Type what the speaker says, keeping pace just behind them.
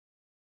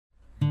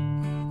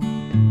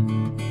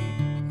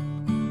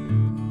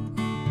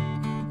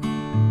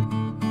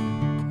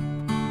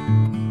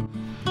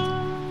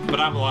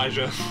I'm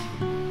Elijah.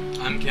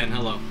 I'm Ken,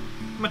 hello.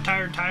 I'm a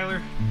tired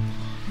Tyler.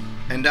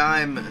 And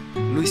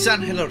I'm Luis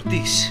Angel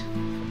Ortiz.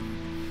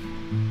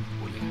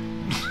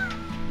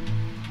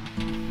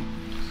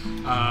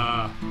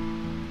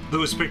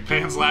 Lewis picked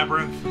Pan's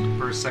Labyrinth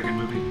for his second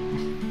movie.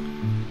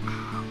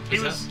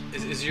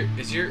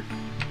 Is your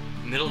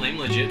middle name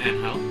legit,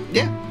 Angel?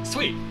 Yeah.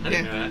 Sweet. I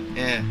didn't know that.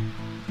 Yeah.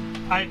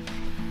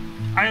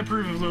 I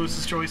approve of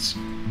Lewis's choice.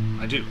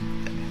 I do.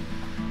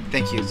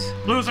 Thank you.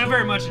 Lewis, I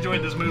very much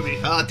enjoyed this movie.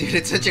 Oh, dude,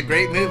 it's such a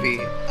great movie.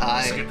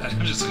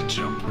 I'm just gonna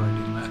jump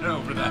right in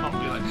over that. I'll be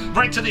like,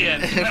 right to the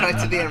end. Right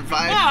to the end.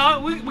 Fine. Yeah,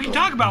 we can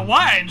talk about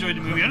why I enjoyed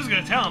the movie. I'm just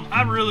going to tell him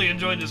I really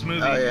enjoyed this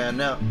movie. Oh, yeah,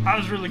 no. I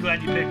was really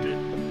glad you picked it.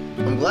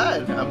 I'm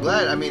glad.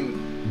 I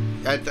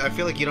mean, I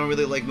feel like you don't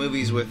really like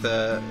movies with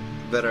that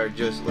are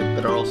just like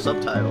that are all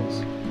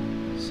subtitles.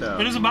 So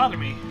It doesn't bother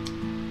me.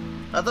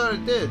 I thought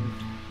it did.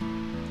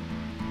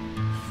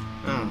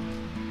 Oh.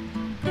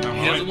 He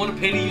doesn't want to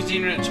pay to use the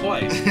internet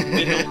twice.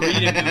 Then he'll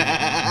read it.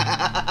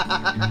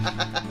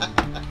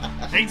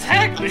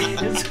 Exactly.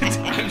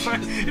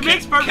 It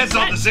makes perfect Ken's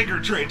on the sense.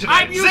 Zinger train today.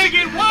 I'm using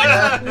it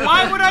once.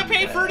 Why would I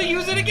pay for her to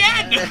use it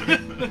again?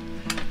 Don't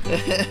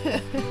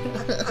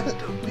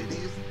pay to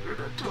use the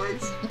internet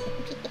twice.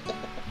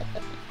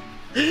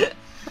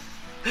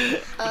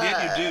 But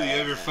yet you do. You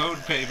have your phone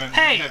payment.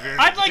 Hey, you have your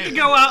I'd like to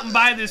go out and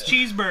buy this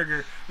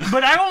cheeseburger,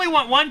 but I only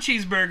want one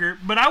cheeseburger,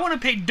 but I want to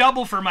pay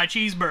double for my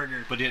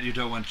cheeseburger. But yet you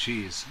don't want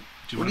cheese.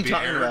 Do you What are want you to be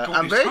talking Eric? about? What are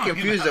I'm you very talking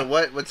confused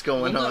about? at what's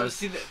going Well, no, on.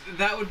 see,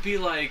 that would be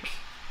like...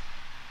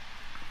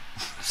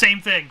 Same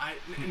thing.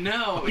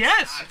 No,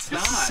 Yes, it's it's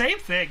not. the same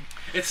thing.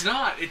 It's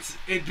not.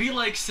 It'd be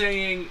like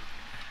saying...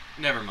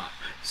 Never mind.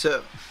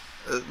 So,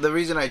 the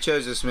reason I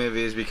chose this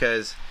movie is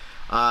because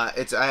I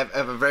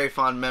have a very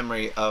fond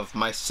memory of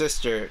my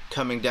sister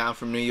coming down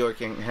from New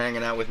York and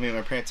hanging out with me and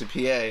my parents in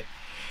PA.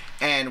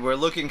 And we're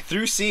looking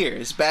through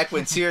Sears, back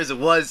when Sears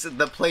was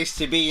the place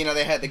to be. You know,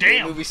 they had the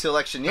great movie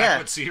selection. Back Yeah.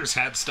 when Sears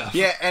had stuff.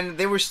 Yeah, and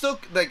they were still,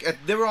 like,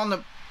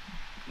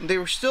 they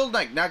were still,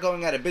 like, not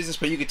going out of business,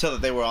 but you could tell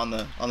that they were on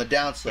the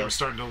downslope. They were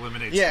starting to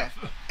eliminate Yeah,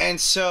 stuff. and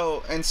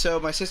so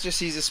my sister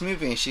sees this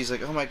movie and she's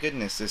like, "Oh my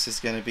goodness, this is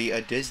gonna be a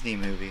Disney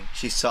movie."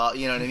 She saw,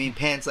 you know what I mean,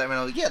 Pan's Labyrinth.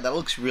 I was like, "Yeah, that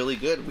looks really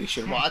good. We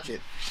should watch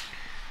it."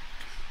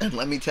 And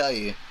let me tell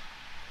you,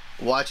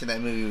 watching that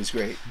movie was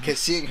great because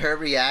seeing her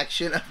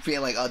reaction of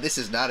being like, "Oh, this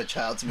is not a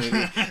child's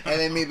movie," and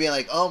then me being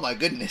like, "Oh my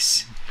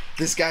goodness,"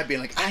 this guy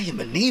being like, "I am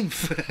a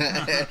nymph."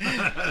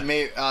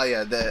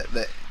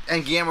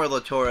 And Guillermo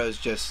del Toro is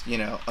just, you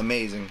know,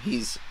 amazing.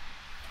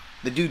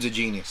 The dude's a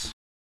genius.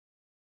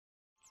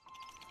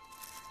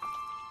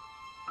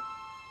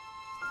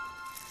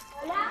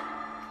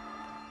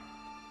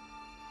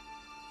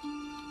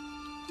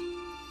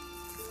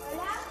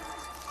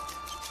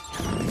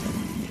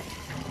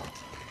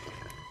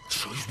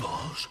 ¿Sois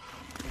vos?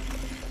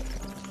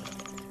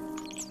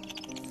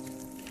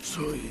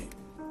 Soy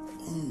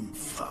un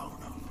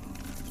fauno,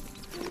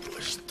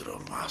 vuestro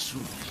más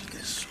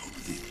humilde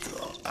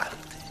súbdito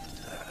arte.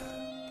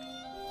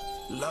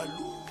 La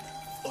luz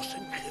os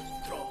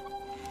engendró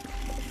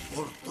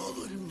por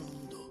todo el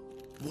mundo.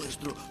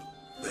 Vuestro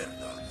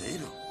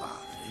verdadero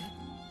padre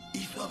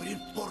hizo abrir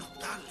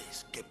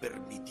portales que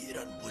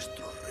permitieran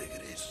vuestro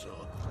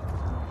regreso.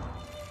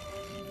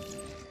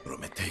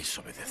 Prometéis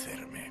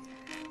obedecerme.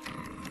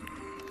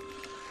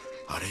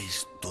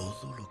 Haréis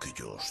todo lo que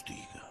yo os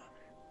diga,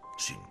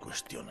 sin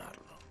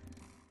cuestionarlo.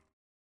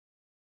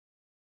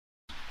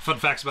 Fun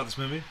facts about this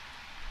movie.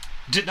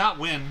 Did not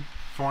win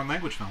foreign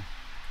language film.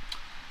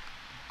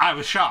 I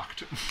was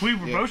shocked. We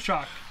were both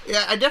shocked.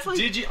 Yeah, I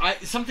definitely... Did you?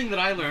 Something that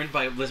I learned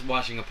by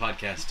watching a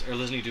podcast, or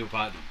listening to a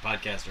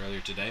podcast earlier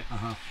today.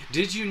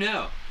 Did you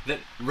know that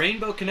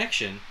Rainbow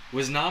Connection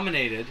was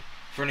nominated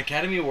for an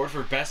Academy Award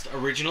for Best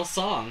Original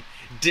Song?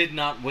 Did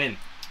not win.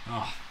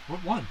 Oh,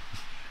 what won?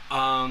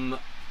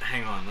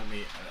 Hang on, let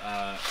me...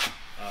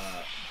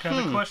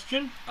 Got a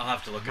question? I'll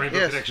have to look at Rainbow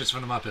it. Connections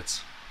from the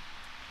Muppets.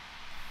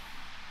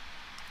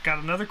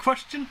 Got another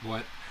question?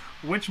 What?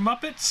 Which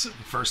Muppets? The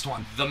first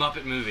one. The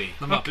Muppet Movie.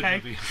 The Muppet Okay.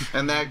 movie.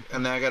 And that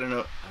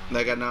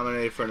got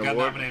nominated for an Got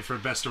award. nominated for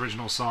Best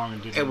Original Song.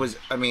 And It was,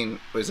 I mean,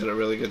 was it a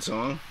really good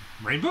song?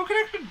 Rainbow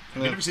Connection? Have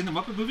Yeah. you ever seen the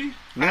Muppet movie?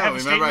 No, have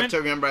a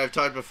remember I've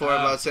talked before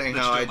about saying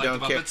that how you I don't like don't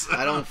the care. Muppets?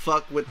 I don't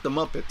fuck with the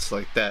Muppets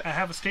like that. I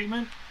have a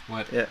statement.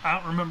 What? Yeah. I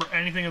don't remember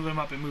anything of the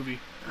Muppet movie.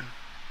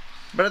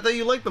 But I thought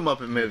you liked the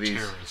Muppet movies.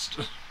 Terrorist.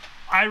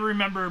 I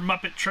remember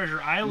Muppet Treasure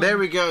Island. There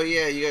we go.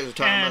 Yeah, you guys were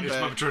talking And- There's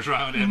about Muppet that. Treasure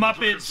Island and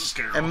Muppets- Christmas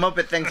Carol. And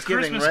Muppet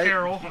Thanksgiving, Christmas right?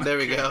 Carol. There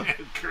we go.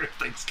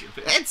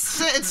 Thanksgiving. It's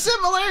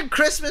similar.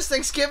 Christmas,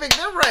 Thanksgiving,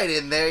 they're right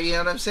in there. You know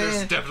what I'm There's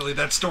saying? definitely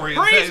that story.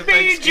 Praise in be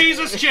Thanksgiving.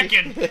 Jesus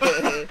Chicken.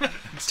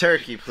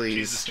 Turkey, please.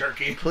 Jesus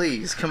turkey.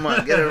 Please, come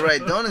on, get it right.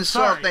 Don't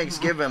insult Sorry.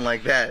 Thanksgiving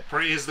like that.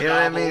 Praise the You know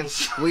what I mean?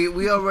 gobbles.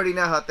 We already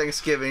know how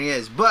Thanksgiving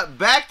is. But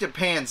back to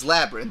Pan's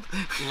Labyrinth.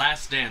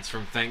 Last Dance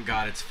from Thank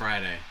God It's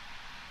Friday.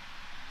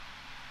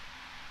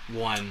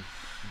 Won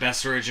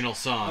Best Original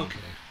Song. Okay.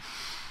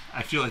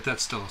 I feel like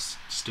that's still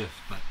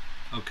stiff, but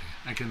Okay,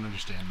 I can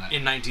understand that.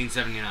 in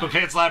 1979. But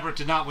Pan's Labyrinth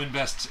did not win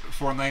Best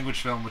Foreign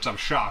Language Film, which I was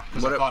shocked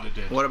because I thought it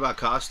did. What about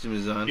costume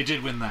design? It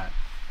did win that.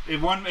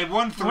 It won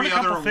 3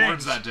 other awards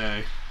things. that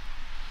day.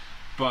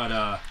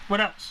 But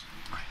What else?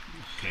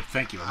 okay,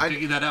 thank you. I'm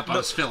picking that up. I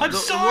was filling. I'm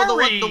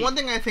sorry. The one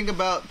thing I think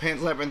about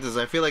Pan's Labyrinth is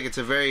I feel like it's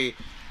a very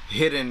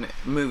hidden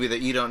movie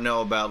that you don't know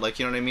about. Like,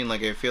 you know what I mean?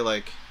 Like, I feel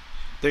like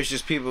there's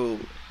just people.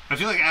 I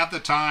feel like at the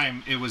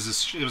time it was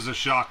a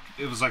shock.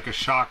 It was like a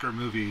shocker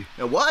movie.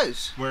 It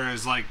was.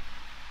 Whereas like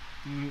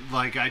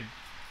I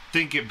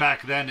think it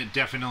back then it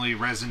definitely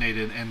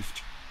resonated and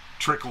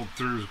trickled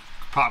through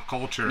pop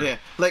culture. Yeah,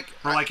 like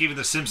or like even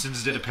The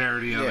Simpsons did a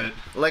parody of it.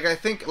 Like I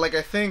think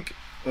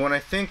when I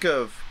think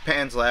of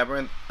Pan's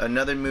Labyrinth,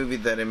 another movie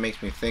that it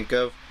makes me think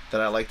of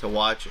that I like to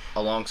watch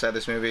alongside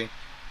this movie,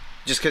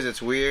 just because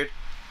it's weird,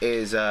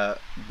 is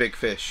Big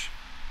Fish.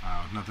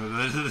 Oh, not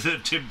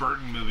the Tim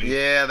Burton movie.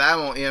 Yeah, that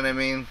one. You know what I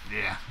mean?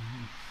 Yeah,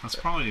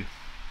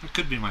 that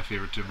could be my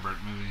favorite Tim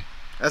Burton movie.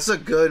 That's a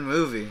good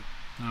movie.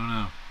 I don't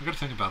know. I got to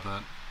think about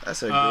that.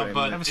 That's a great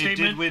but Have a it statement?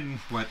 did win.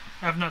 What?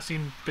 I've not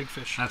seen Big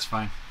Fish. That's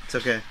fine. It's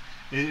okay.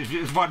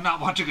 If I'm not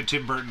watching a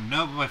Tim Burton,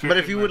 no. But my favorite.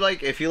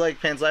 But if you like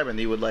Pan's Labyrinth,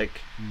 you would like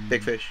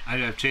Big Fish.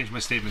 I've changed my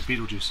statement.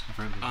 Beetlejuice. I've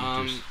heard of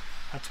Beetlejuice.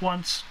 That's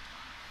once.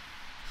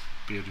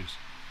 Beetlejuice.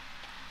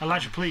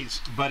 Elijah,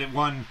 please. But it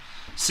won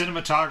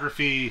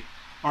cinematography,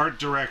 art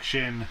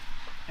direction,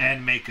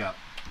 and makeup.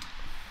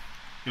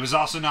 It was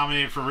also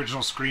nominated for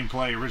original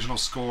screenplay, original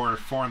score,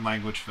 foreign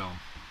language film.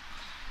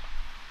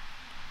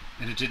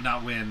 And it did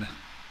not win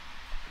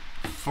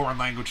foreign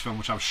language film,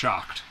 which I was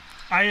shocked.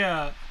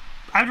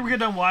 After we got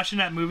done watching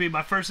that movie,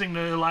 my first thing to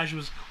Elijah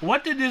was,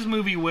 what did this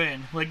movie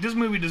win? Like, this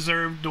movie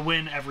deserved to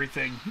win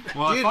everything.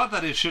 Well, Dude. I thought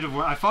that it should have.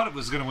 I thought it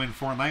was going to win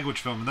foreign language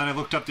film, and then I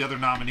looked up the other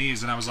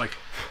nominees, and I was like,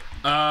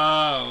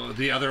 oh,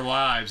 The Other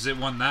Lives. It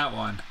won that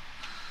one.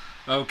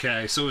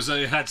 Okay, so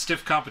it had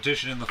stiff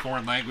competition in the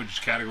foreign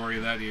language category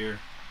that year.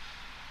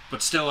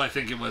 But still, I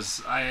think it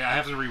was. I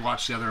have to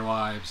rewatch The Other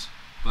Lives,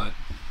 but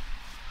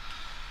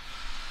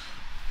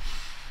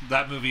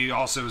that movie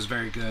also is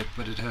very good,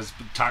 but it has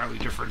entirely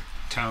different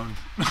tone.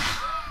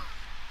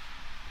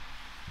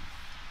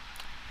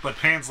 But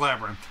Pan's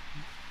Labyrinth.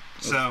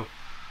 So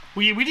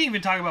We didn't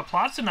even talk about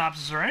plot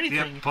synopsis or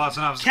anything. yep, plot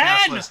synopsis, Ken!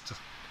 cast list.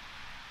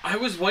 I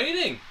was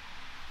waiting.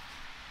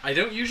 I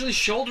don't usually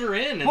shoulder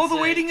in. And Well, the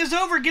say, waiting is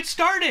over. Get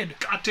started.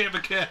 God damn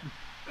it, Ken.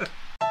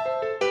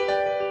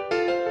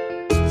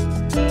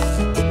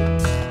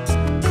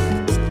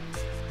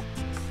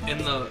 In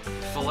the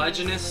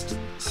phylogynist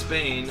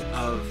Spain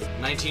of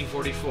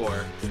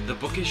 1944, the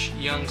bookish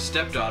young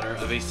stepdaughter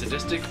of a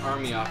sadistic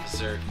army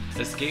officer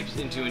escapes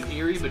into an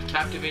eerie but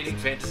captivating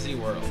fantasy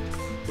world.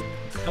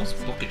 How's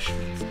bookish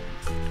mean?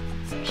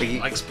 She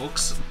likes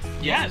books?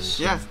 Yes.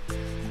 Yeah.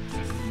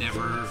 I've never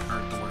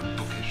heard the word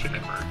bookish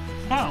ever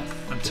Oh,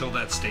 until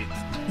that statement.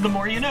 the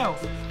more you know.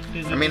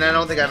 I mean, I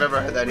don't think I've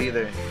ever heard that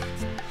either.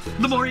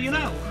 The more you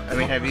know. I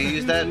mean, have you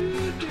used that?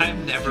 I've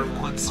never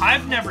once.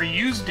 I've never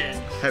used it,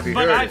 Have you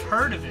but heard I've it?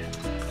 heard of it.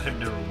 I've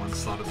never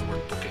once thought of the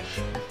word bookish.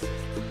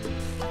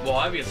 Well,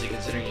 obviously,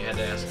 considering you had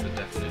to ask the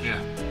definition.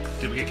 Yeah.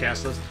 Did we get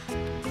cast list?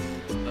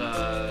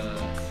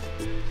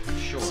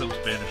 Sure. Some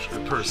Spanish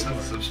person.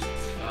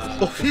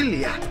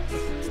 Ophelia.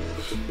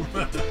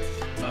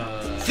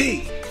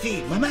 Sí,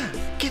 sí, mamá,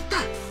 ¿qué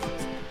tal?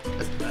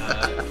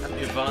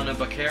 Ivana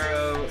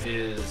Baquero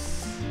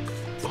is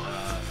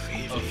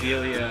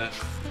Ophelia.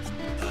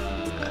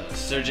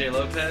 Sergey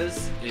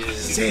Lopez is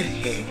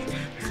Sergio the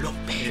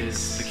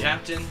López,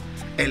 captain.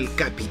 el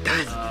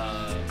capitán.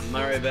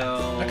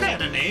 Maribel. That guy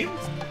had a name?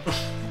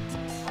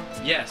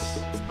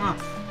 Yes. Huh.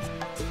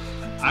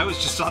 I always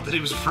just thought that he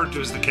was referred to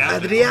as the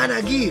captain.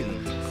 Adriana Gil,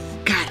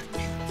 Carmen.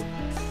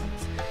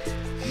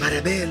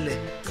 Maribel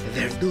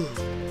Verdú,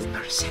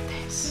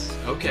 Mercedes.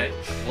 Okay.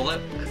 Well,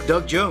 let.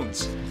 Doug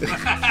Jones.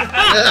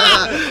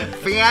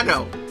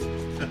 Piano.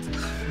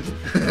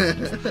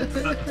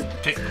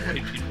 Pick the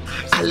right people.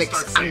 Alex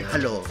Start saying-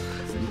 Ángelo,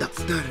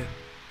 Dr.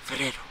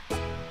 Ferrero.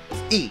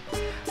 Y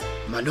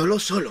Manolo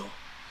Solo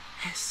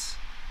es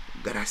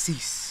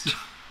Gracis.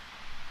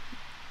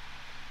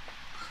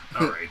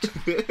 All right.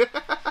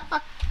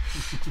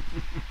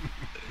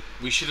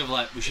 We should have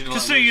let. Just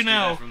let so Lewis you do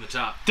that know. from the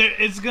top.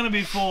 It's gonna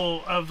be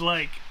full of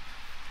like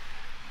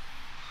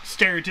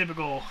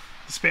stereotypical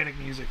Hispanic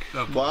music.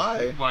 Oh,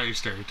 Why? Why are you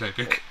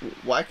stereotyping?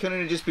 Why couldn't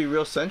it just be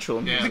real central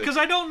Yeah. music? Because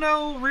I don't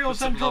know real Put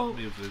some central. love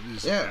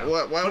music. Yeah,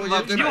 why Put would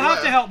love you do You'll that?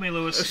 have to help me,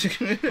 Lewis.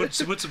 Put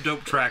some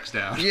dope tracks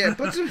down. Yeah,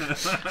 put some.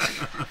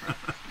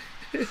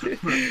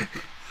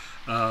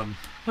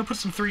 I'll put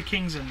some Three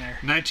Kings in there.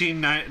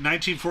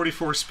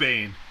 1944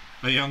 Spain.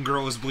 A young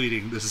girl is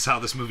bleeding. This is how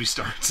this movie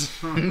starts.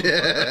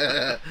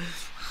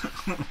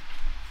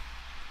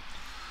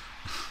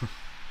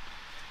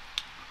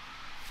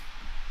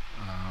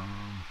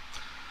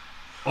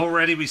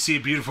 Already we see a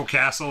beautiful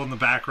castle in the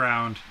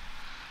background,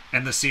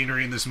 and the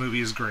scenery in this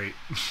movie is great.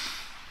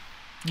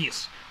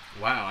 Yes.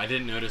 Wow, I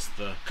didn't notice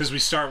the. Because we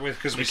start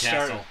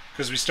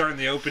in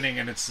the opening,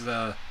 and it's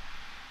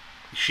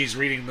she's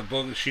reading the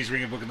book. She's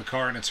reading a book in the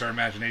car, and it's her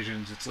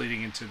imagination. It's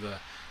leading into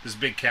this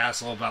big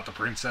castle about the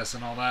princess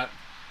and all that.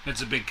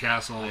 It's a big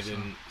castle. I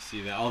didn't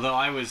see that. Although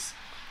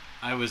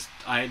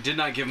I did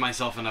not give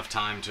myself enough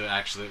time to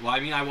actually. Well, I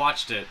mean, I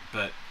watched it,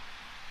 but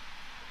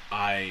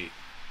I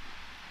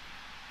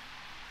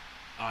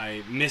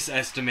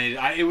misestimated.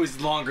 It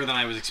was longer than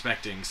I was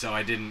expecting, so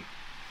I didn't.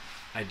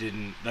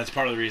 That's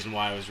part of the reason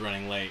why I was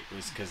running late,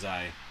 was because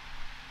I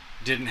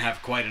didn't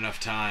have quite enough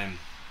time.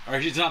 Or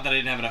it's not that I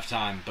didn't have enough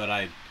time, but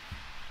I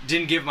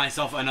didn't give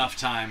myself enough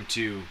time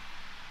to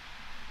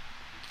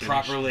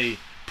properly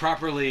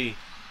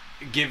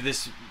give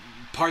this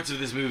parts of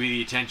this movie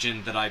the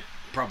attention that I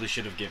probably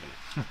should have given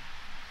it.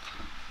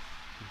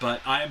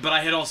 but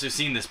I had also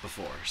seen this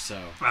before, so.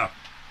 Wow.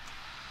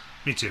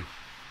 Me too.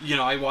 You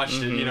know, I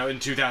watched it, in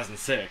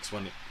 2006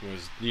 when it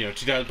was,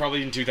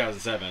 probably in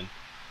 2007.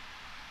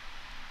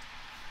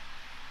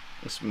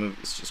 This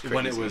movie is just crazy.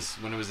 When it was,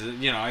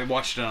 I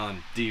watched it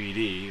on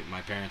DVD at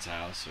my parents'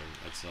 house or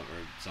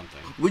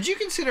something. Would you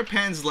consider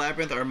Pan's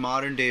Labyrinth our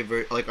modern day,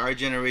 like our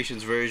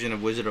generation's version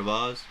of Wizard of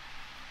Oz?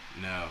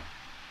 No.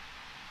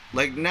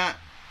 Like, not.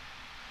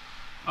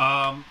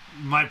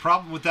 My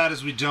problem with that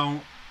is we're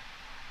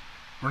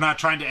not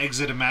trying to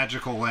exit a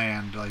magical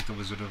land like the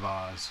Wizard of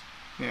Oz.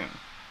 Yeah.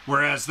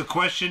 Whereas the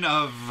question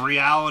of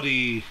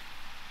reality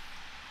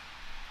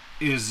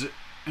is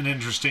an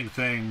interesting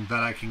thing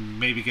that I can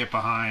maybe get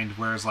behind.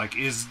 Whereas, like,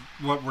 is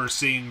what we're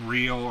seeing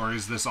real, or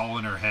is this all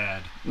in her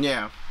head?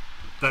 Yeah.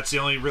 That's the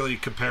only really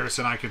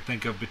comparison I could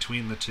think of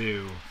between the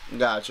two.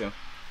 Gotcha.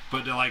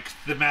 But, like,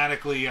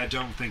 thematically, I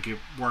don't think it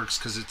works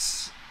because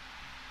it's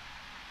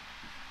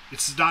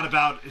not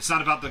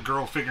about the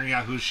girl figuring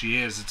out who she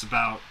is. It's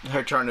about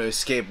her trying to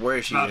escape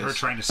where she is. About her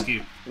trying to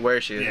escape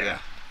where she is. Yeah.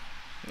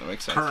 That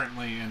makes sense.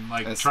 Currently, and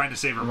like trying to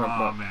save her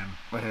mom and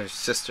her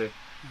sister.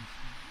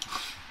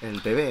 El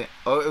bebé.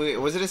 Oh, wait,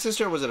 was it a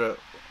sister or was it the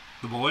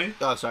boy?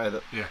 Oh, sorry.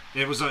 Yeah,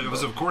 it was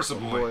of course a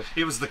boy.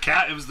 It was the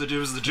cat. It was the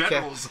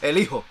generals. El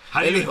hijo.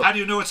 How do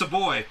you know it's a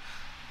boy?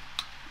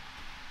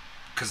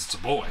 Because it's a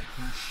boy.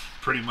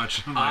 Pretty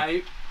much.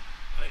 I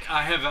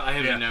have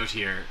a note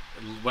here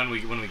when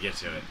we get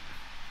to it.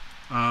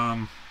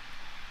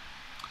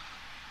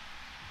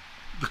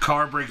 The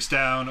car breaks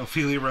down.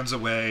 Ophelia runs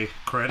away.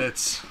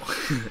 Credits.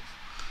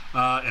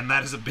 And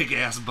that is a big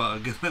ass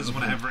bug. That's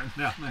what I have written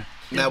down there.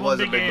 That was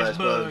a big ass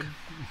bug.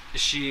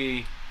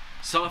 She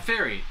saw a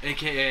fairy,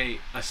 aka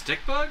a stick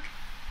bug.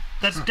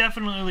 That's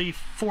definitely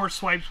 4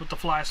 swipes with the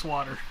fly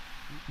swatter.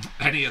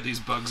 Any of these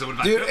bugs, I would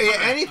have. Dude,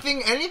 anything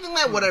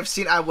that would have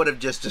seen, I would have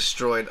just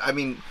destroyed. I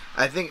mean,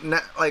 I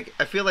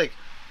feel like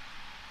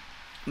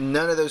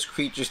none of those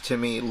creatures to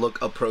me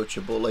look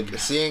approachable. Like,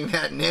 seeing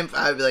that nymph,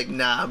 I'd be like,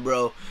 nah,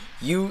 bro.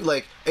 You,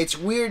 like, it's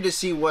weird to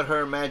see what her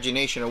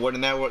imagination or what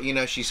in that world,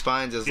 she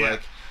finds as,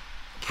 like,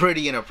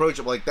 pretty and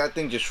approachable. Like, that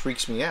thing just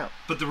freaks me out.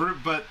 But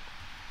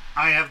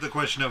I have the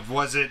question of,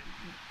 was it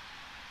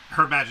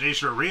her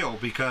imagination or real?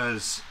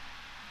 Because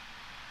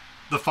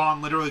the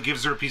fawn literally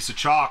gives her a piece of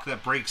chalk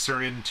that breaks her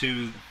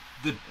into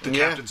the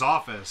captain's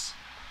office.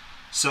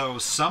 So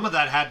some of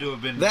that had to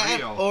have been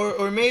real.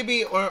 Or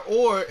maybe,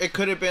 or it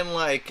could have been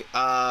like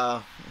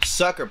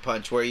Sucker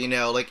Punch, where,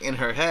 like in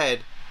her head,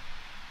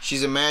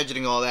 she's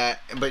imagining all that,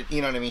 but you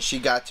know what I mean? She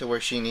got to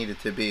where she needed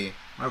to be.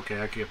 Okay,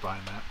 I can get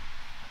behind that.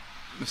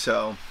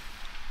 So.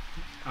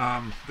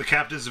 The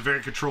captain's a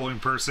very controlling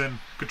person.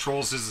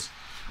 Controls his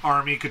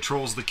army,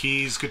 controls the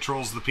keys,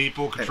 controls the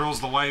people,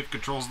 controls the wife,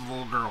 controls the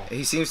little girl.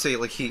 He seems to,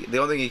 like, the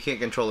only thing he can't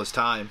control is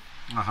time.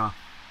 Uh-huh.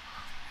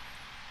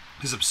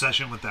 His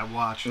obsession with that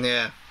watch.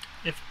 Yeah.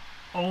 If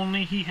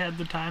only he had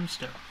the time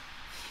stone.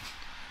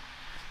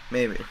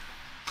 Maybe.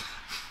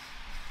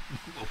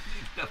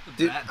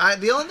 Dude,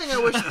 the one thing I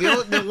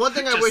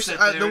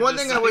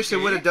wish they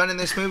would have done in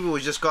this movie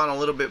was just gone a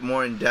little bit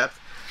more in depth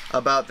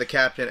about the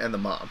captain and the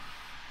mom.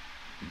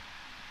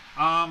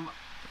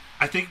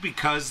 I think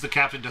because the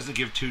captain doesn't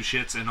give 2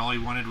 shits and all he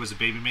wanted was a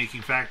baby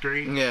making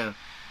factory. Yeah.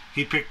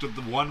 He picked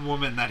the one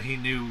woman that he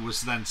knew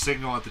was then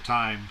single at the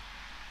time,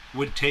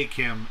 would take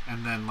him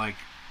and then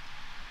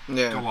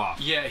go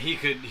off. Yeah, he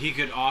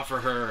could offer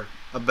her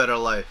a better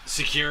life,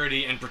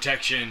 security and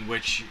protection,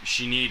 which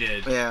she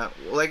needed. Yeah,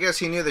 well, I guess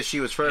he knew that she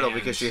was fertile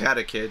because she had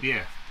a kid.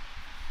 Yeah,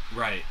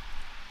 right.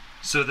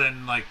 So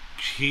then,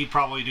 he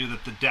probably knew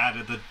that the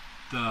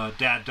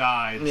dad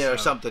died. Yeah, or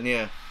something.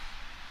 Yeah.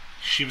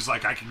 She was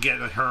like, I can get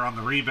her on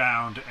the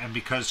rebound, and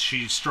because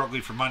she's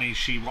struggling for money,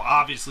 she will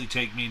obviously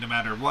take me no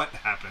matter what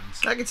happens.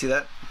 I can see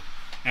that.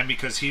 And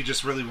because he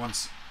just really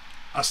wants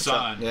a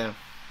son. Yeah.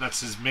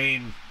 That's his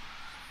main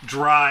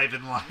drive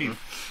in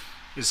life.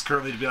 Is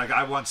currently to be like,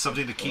 I want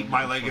something to keep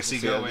my legacy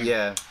going.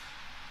 Yeah.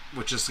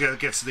 Which just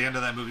gets to the end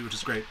of that movie, which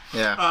is great.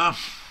 Yeah.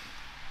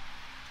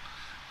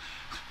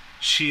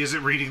 She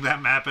isn't reading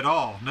that map at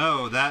all.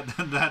 No,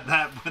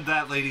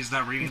 that lady's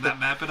not reading that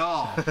map at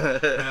all.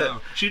 No.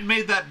 She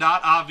made that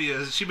not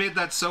obvious. She made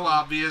that so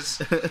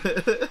obvious.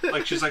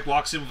 She's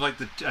walks in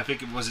with I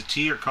think it was a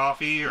tea or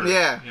coffee or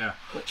yeah.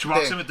 She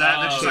walks in with that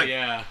and then she's like,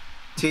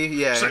 tea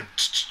Yeah.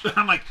 She's like,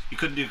 I'm like, you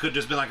could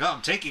just be like, oh,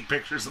 I'm taking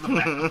pictures of the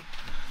map.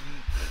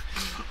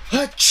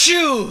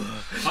 Achoo!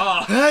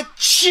 Oh,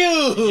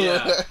 Achoo!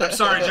 Yeah. I'm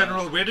sorry,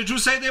 General. Where did you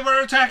say they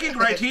were attacking?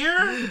 Right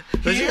here?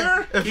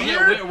 Here? Yeah,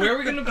 Here? where are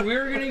we gonna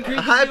increase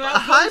the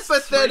outposts?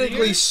 Hypothetically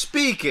Right here?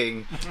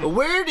 speaking,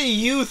 where do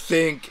you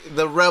think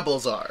the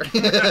rebels are?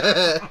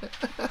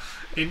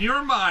 In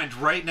your mind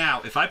right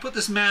now, if I put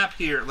this map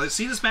here, let's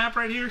see this map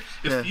right here.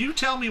 If you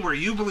tell me where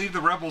you believe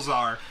the rebels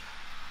are,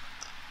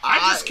 I'm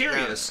just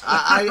curious.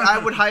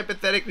 I would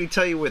hypothetically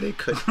tell you where they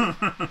could be.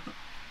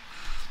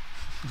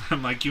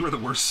 I'm like, you are the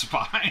worst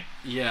spy.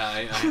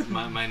 Yeah,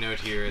 my note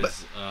here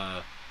is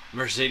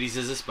Mercedes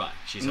is a spy.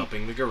 She's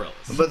helping the guerrillas.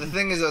 But the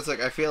thing is, it's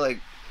like I feel like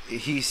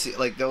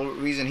the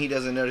reason he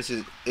doesn't notice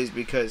it is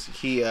because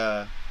he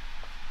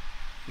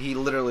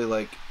literally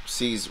like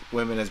sees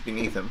women as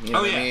beneath him. You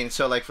know what I mean?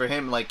 So like for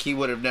him, like he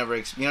would have never,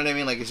 you know what I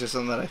mean? Like it's just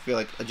something that I feel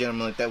like a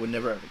gentleman like that would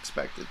never have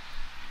expected.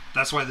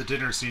 That's why the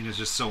dinner scene is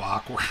just so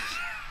awkward.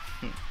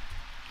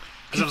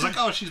 Because I was like,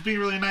 oh, she's being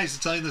really nice to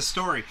tell you this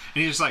story.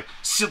 And he's just like,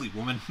 silly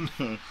woman.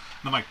 And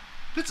I'm like,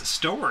 it's a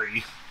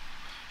story.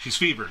 She's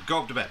fevered.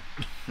 Go up to bed.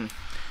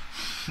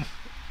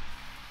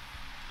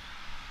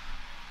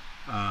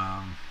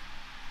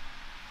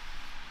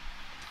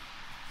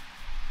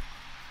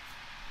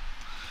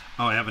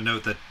 Oh, I have a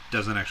note that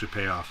doesn't actually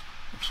pay off.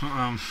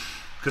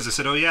 Because I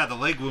said, oh yeah, the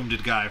leg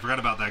wounded guy. I forgot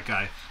about that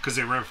guy. Because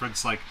they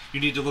reference, like, you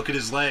need to look at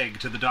his leg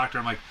to the doctor.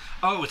 I'm like,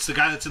 oh, it's the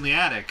guy that's in the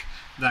attic.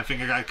 And I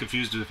think I got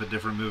confused with a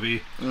different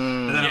movie.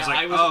 And then I was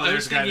like, oh,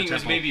 there's a guy in the thinking it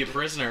was temple. maybe a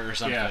prisoner or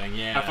something.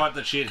 Yeah. I thought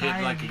that she had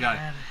hit like a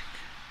guy.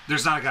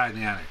 There's not a guy in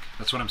the attic.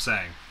 That's what I'm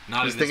saying.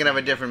 I was thinking of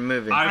a different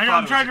movie.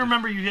 I'm trying to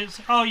remember you did.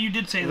 Oh, you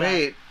did say that.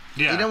 Wait.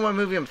 Yeah. You know what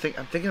movie I'm thinking?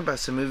 I'm thinking about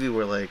some movie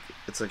where like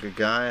it's like a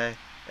guy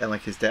and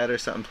like his dad or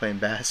something playing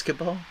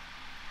basketball.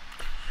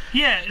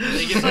 Yeah,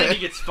 He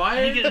gets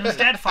fired. his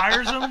dad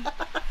fires him,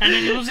 and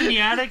then he lives in the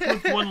attic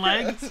with one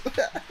leg.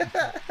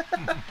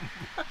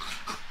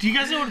 Do you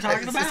guys know what I'm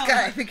talking It's about? this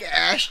guy, I think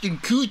Ashton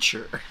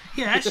Kutcher.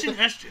 Yeah, Ashton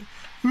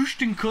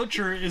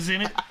Kutcher is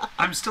in it.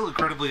 I'm still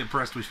incredibly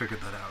impressed we figured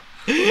that out.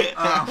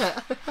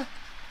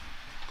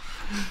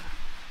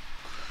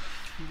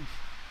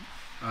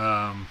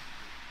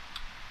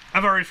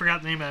 I've already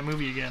forgotten the name of that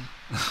movie again.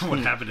 What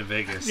happened in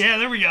Vegas? Yeah,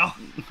 there we go.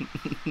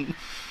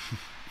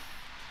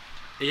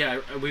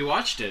 Yeah, we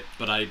watched it,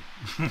 but I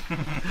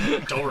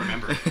don't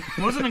remember. It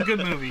wasn't a good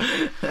movie.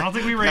 I don't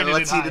think we rated it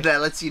Let's high. see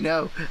that lets you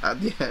know.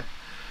 Yeah.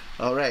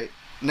 All right.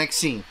 Next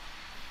scene.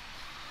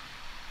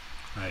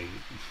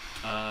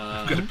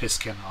 I'm gonna piss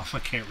Ken off. I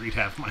can't read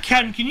half my.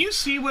 Ken, can you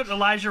see what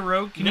Elijah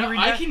wrote? Can you read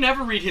I that? can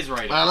never read his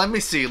writing. Let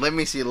me see. Let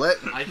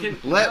I can.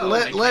 let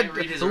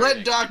read his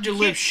writing. Dr.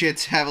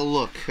 Lipschitz have a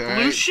look. All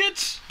right.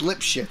 Lipschitz?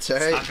 Lipschitz. All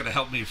It's right. not gonna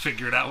help me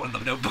figure it out when the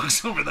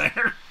notebook's over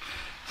there.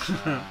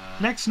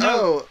 Next note.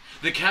 Oh.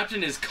 The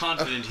captain is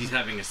confident he's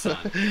having a son.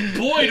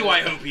 Boy, do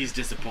I hope he's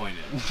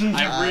disappointed.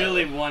 I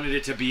really wanted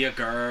it to be a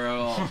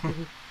girl.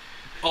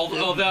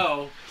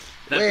 Although,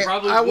 that Wait,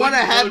 probably I want to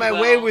wouldn't have bode my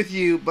well. way with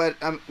you, but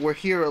we're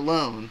here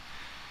alone.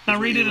 Now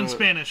read it in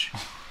Spanish.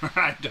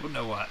 I don't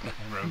know what I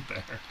wrote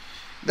there.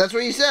 That's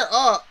what you said.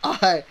 Oh,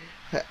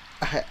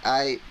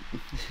 I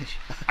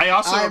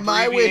also I'm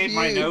abbreviate with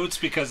my you. notes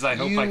because I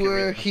hope you I can were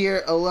read them.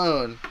 here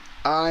alone.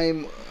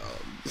 I'm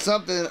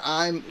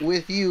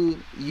with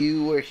you.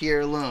 You were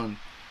here alone.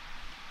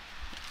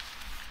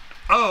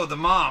 Oh, the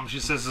mom. She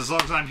says, as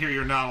long as I'm here,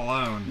 you're not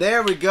alone.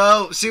 There we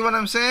go. See what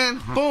I'm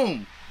saying?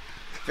 Boom.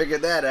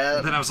 Figured that out.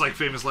 And then I was like,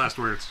 famous last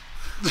words.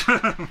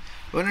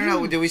 Well,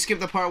 no. Did we skip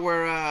the part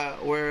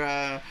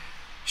where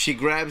she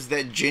grabs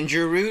that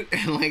ginger root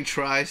and like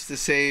tries to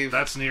save?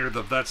 That's near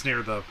the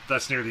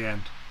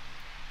end.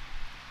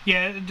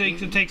 Yeah,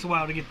 it takes a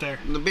while to get there.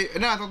 No,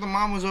 I thought the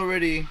mom was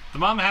already. The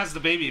mom has the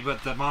baby,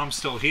 but the mom's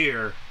still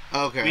here.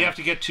 Okay. We have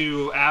to get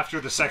to after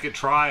the second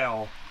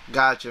trial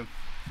Gotcha.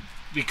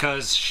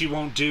 because she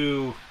won't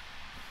do.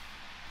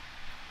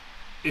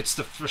 It's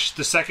the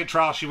second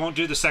trial. She won't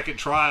do the second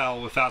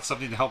trial without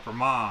something to help her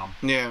mom.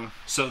 Yeah.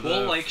 So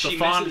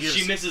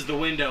she misses the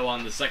window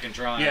on the second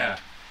trial. Yeah,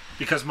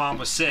 because mom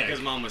was sick. Because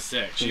mom was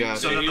sick. Yeah.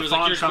 So he then the was fawn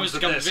like, "You're comes supposed to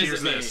to come this, visit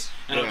here's me, this."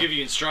 and Yeah. I'll give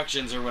you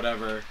instructions or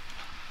whatever."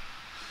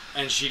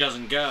 And she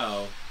doesn't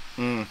go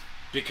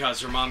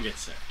because her mom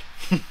gets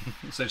sick.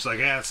 So she's like,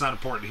 yeah, it's not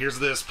important. Here's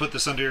this. Put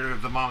this under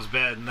the mom's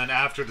bed, and then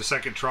after the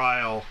second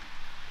trial,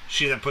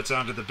 she then puts it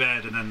under the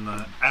bed, and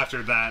then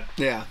after that,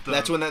 Yeah.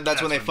 That's when they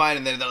when- find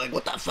it. And they're like,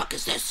 "What the fuck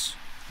is this?"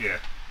 yeah.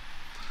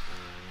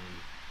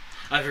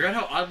 I forgot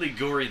how oddly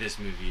gory this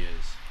movie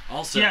is.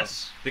 Also,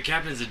 Yes. the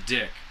captain's a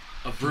dick.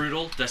 A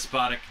brutal,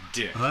 despotic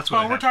dick. Well, that's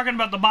what. Oh, we're talking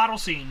about the bottle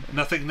scene.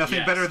 Nothing Yes.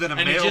 better than a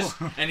and male.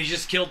 He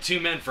just killed 2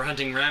 men for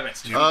hunting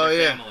rabbits to feed Oh,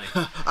 their yeah. family.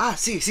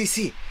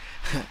 Sí.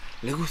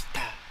 Le gusta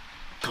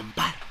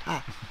comprar.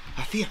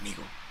 Así,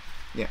 amigo.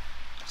 Yeah.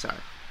 Sorry.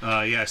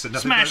 Yeah, I said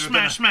nothing Smash,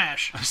 better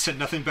smash. I said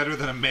nothing better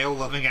than a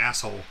male-loving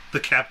asshole. The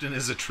captain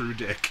is a true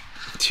dick.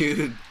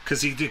 Dude.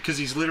 Because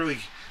he's literally.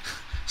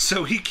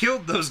 So he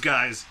killed those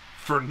guys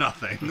for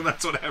nothing.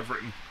 That's what I've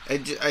written. I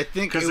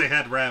think because they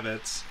had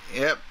rabbits.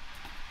 Yep.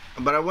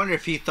 But I wonder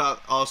if he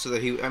thought also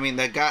that he. I mean,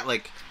 that got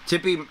like to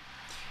be.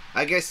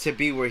 I guess to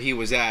be where he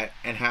was at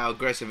and how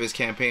aggressive his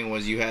campaign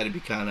was, you had to be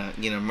kind of,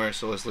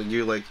 merciless. Like,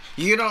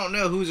 you don't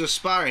know who's a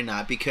spy or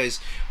not because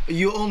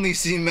you only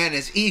see men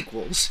as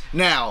equals.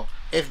 Now,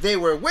 if they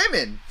were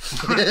women,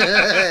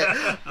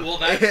 well,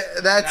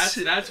 that's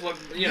what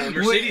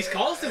Mercedes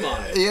calls him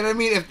on it. You know what I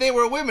mean? If they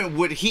were women,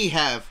 would he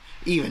have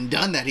even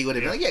done that? He would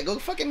have been like, "Yeah, go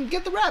fucking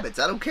get the rabbits.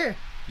 I don't care."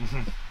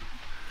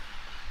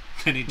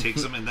 And he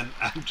takes them, and then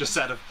just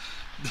out of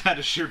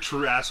sheer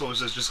true asshole,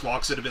 just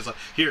walks in and is like,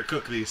 "Here,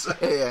 cook these."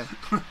 Yeah.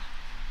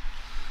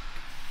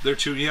 They're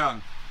too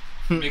young.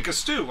 Make a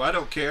stew. I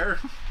don't care.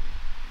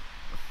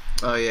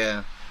 Oh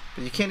yeah,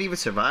 but you can't even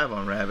survive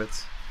on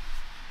rabbits.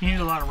 You need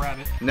a lot of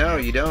rabbit. No,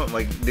 you don't.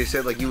 Like they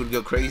said, like you would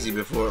go crazy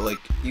before. Like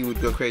you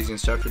would go crazy and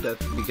starve to death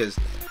because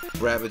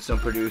rabbits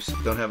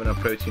don't have enough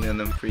protein in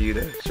them for you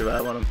to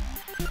survive on them.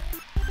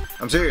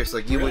 I'm serious.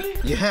 Like you Really?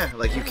 would. Yeah.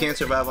 Like you can't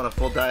survive on a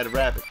full diet of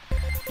rabbit.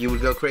 You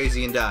would go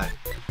crazy and die.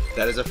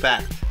 That is a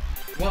fact.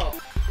 Well,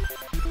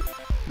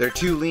 They're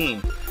too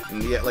lean.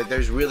 And yet, like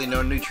there's really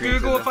no nutrients.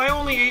 Google, in if them. I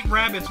only ate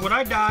rabbits, would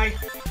I die?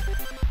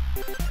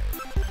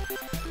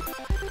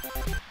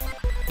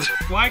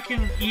 Why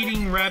can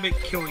eating rabbit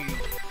kill you?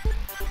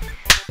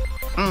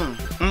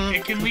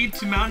 It can lead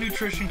to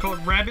malnutrition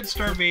called rabbit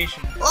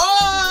starvation. Let's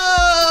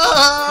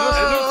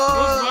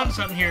run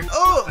something here.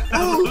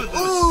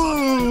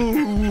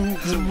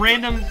 Some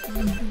random...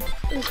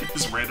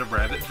 This random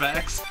rabbit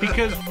facts.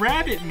 Because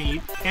rabbit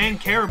meat and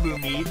caribou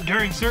meat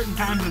during certain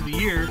times of the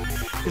year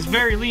is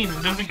very lean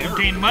and doesn't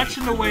contain much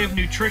in the way of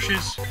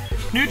nutrients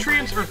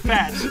or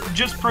fats,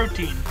 just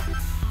protein.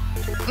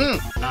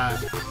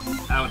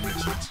 That would make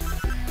sense.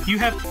 You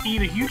have to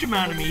eat a huge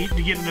amount of meat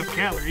to get enough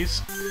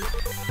calories.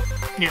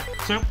 Yeah,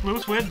 so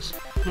Lewis wins.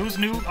 Lewis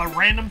knew a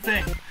random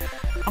thing.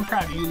 I'm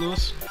proud of you,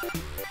 Lewis.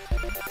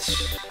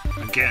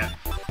 Again,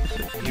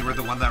 you were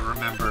the one that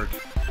remembered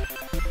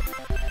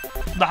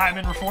The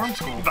Hyman Reform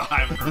School. the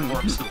Hyman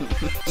Reform School.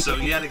 So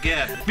yet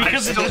again, Because I'm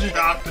it's still a-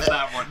 shocked at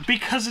that one.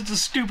 Because it's a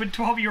stupid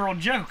 12-year-old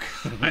joke.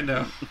 I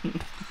know.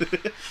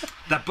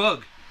 That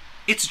bug,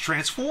 it's a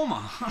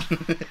transformer.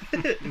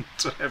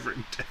 That's what I've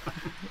written down.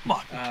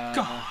 My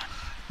God.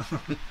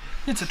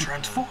 It's a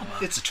transformer.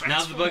 It's a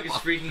now transformer. the bug is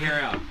freaking her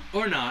out,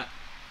 or not.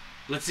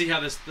 Let's see how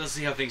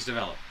things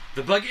develop.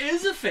 The bug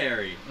is a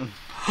fairy,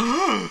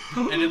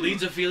 and it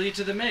leads Ophelia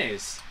to the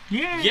maze.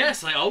 Yeah.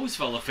 Yes, I always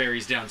follow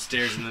fairies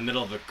downstairs in the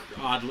middle of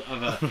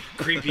a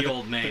creepy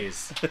old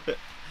maze.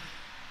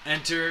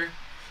 Enter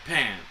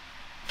Pan,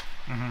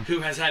 who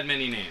has had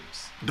many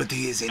names. But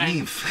he is a And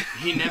nymph.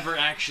 he never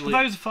actually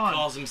That was fun.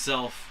 calls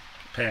himself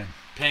Pan.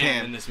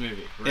 Pan in this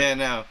movie. Right? Yeah,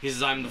 no. He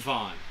says, "I'm the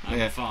fawn. I'm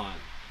Yeah. the fawn."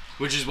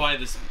 Which is why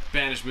the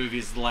Spanish movie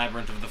is The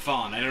Labyrinth of the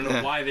Fawn. I don't know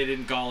Yeah. why they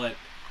didn't call it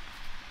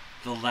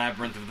The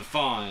Labyrinth of the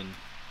Fawn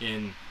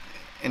in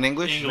In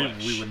English?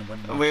 English. We wouldn't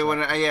have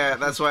Wait,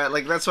 that's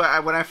why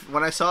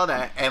when I saw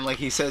that and like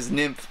he says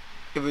nymph,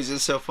 it was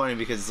just so funny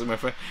because my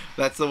friend.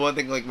 That's the one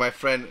thing like my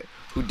friend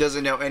who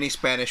doesn't know any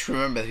Spanish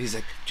remember. He's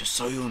like, "Just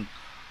soy un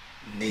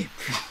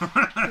nymph."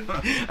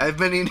 I have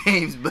many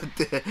names, but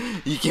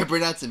you can't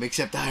pronounce them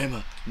except I'm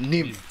a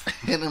nymph.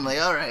 And I'm like,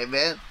 all right,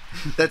 man,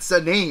 that's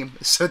a name.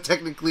 So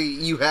technically,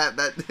 you have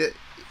that.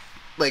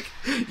 Like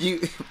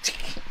you.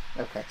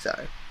 Okay,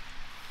 sorry.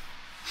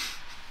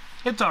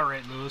 It's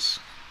alright, Lewis.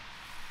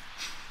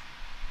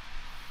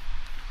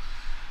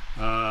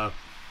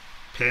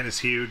 Pan is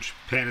huge.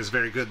 Pan is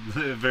very good.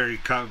 Very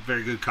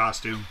good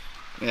costume.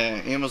 Yeah,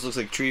 he almost looks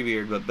like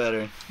Treebeard, but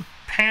better.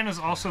 Pan is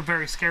also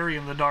very scary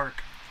in the dark.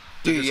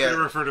 I'm Dude, just gonna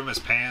yeah. refer to him as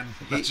Pan.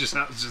 That's just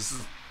not just.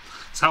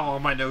 That's how all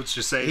my notes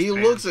just say. He is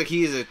Pan. looks like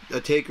he's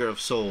a taker of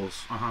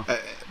souls. Uh-huh.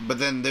 But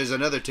then there's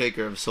another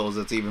taker of souls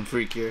that's even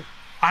freakier.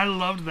 I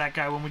loved that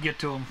guy when we get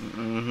to him.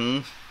 Mm-hmm.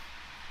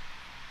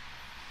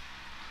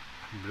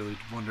 I'm really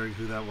wondering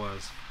who that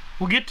was.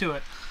 We'll get to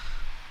it.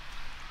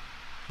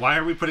 Why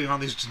are we putting on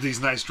these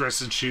nice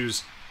dresses and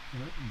shoes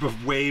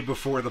way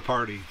before the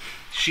party?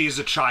 She is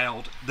a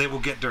child. They will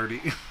get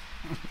dirty.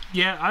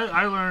 Yeah,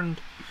 I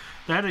learned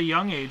that at a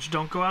young age.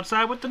 Don't go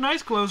outside with the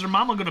nice clothes or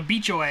Mama gonna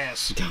beat your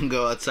ass. Don't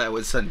go outside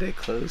with Sunday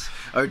clothes,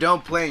 or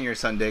don't play in your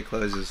Sunday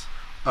clothes.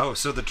 Oh,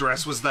 so the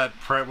dress was that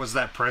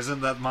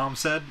present that Mom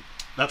said?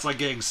 That's like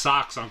getting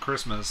socks on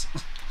Christmas.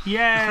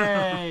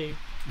 Yay!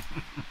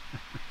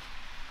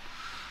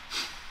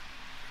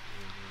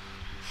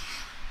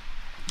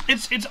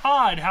 It's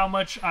odd how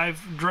much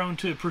I've grown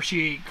to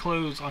appreciate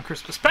clothes on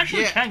Christmas,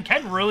 especially Yeah. Ken.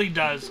 Ken really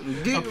does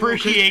Dude,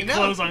 appreciate well,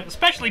 'cause, clothes on,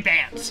 especially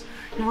pants.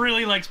 He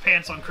really likes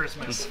pants on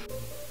Christmas.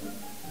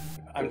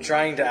 I'm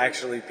trying to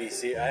actually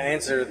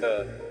answer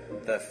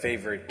the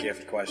favorite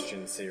gift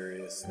question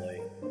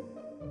seriously,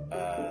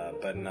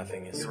 but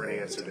nothing is. already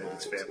answered it.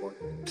 It's family.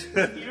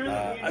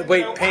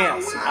 Wait,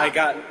 pants. I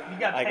got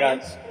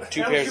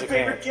two pairs of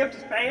pants. gift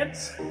is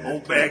pants?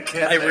 Old man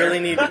cat. I really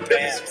needed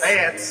pants.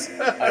 Pants.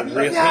 I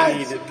really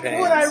needed pants.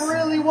 What I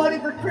really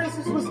wanted for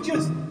Christmas was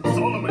just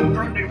Solomon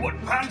Grundy Wood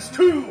pants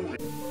too.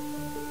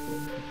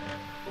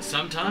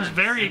 Sometimes. It's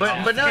very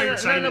But no, very no,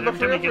 exciting no, but every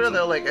for time real, he gets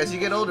though, like as you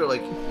get older,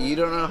 like you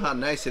don't know how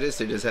nice it is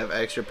to just have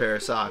extra pair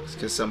of socks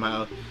because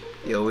somehow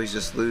you always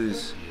just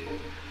lose.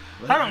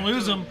 I don't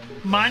lose them.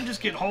 Mine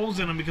just get holes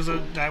in them because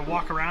I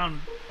walk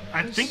around.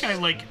 I think I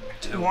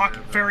walk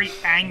very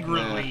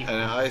angrily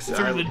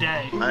through the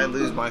day. I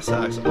lose my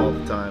socks all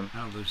the time. I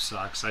don't lose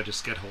socks. I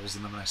just get holes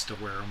in them and I still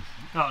wear them.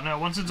 Oh no!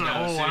 Once it's a No,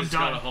 hole, as soon I'm as it's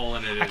got done. a hole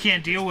in it, I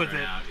can't deal with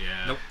burn it. out,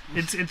 yeah. Nope.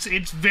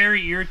 It's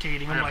very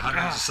irritating. I I'm have like,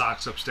 hundreds of ah,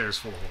 socks upstairs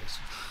full of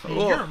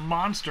holes. you're a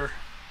monster.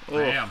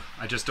 I am.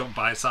 I just don't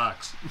buy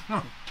socks.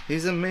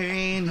 He's a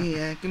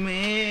maniac,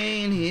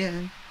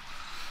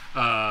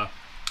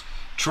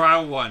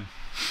 Trial 1.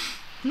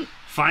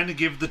 Find and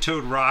give the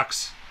toad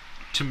rocks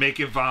to make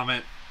it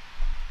vomit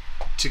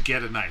to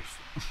get a knife.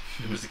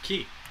 It was the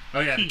key. Oh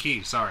yeah, the Key.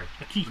 key. Sorry.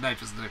 A key. The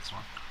knife is the next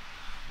one.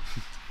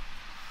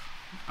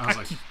 I was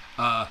like,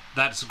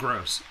 that's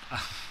gross.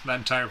 That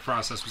entire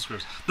process was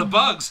gross. The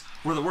bugs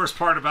were the worst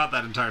part about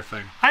that entire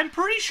thing. I'm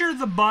pretty sure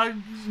the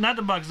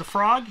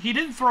frog, he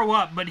didn't throw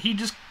up, but he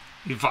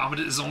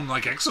vomited his own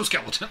like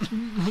exoskeleton.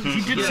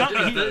 he did Yeah,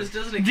 something.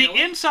 doesn't it The kill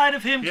him? inside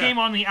of him Yeah. came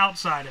on the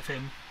outside of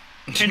him,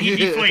 and he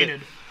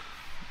deflated.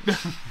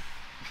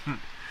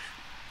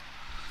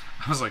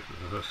 I was like,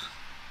 ugh.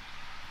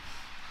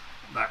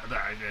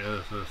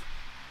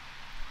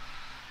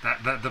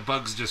 That the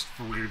bugs just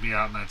weirded me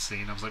out in that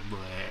scene. I was like,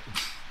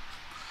 bleh.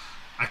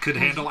 I could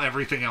handle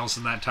everything else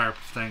in that entire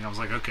thing. I was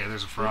like, okay,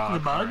 there's a frog. The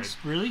bugs,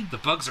 all right. really? The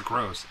bugs are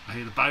gross. I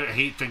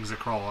hate things that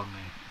crawl on me.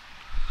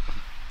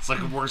 It's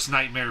like a worst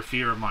nightmare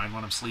fear of mine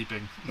when I'm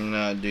sleeping.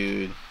 Nah,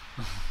 dude.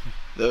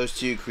 Those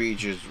two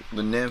creatures,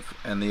 the nymph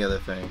and the other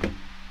thing.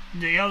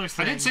 The other I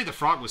thing. didn't say the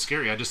frog was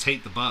scary. I just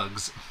hate the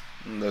bugs.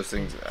 Those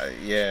things,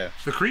 yeah,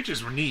 The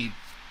creatures were neat.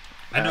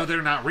 I know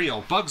they're not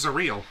real. Bugs are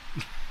real.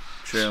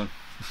 true.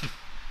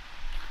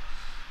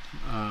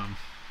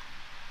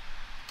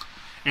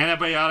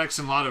 Antibiotics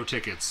and lotto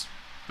tickets.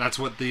 That's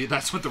what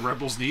the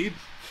rebels need.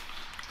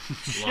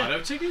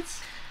 Lotto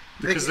tickets?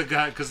 Because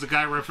the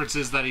guy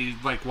references that he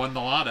like won the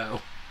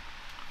lotto.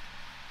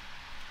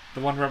 The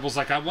one rebel's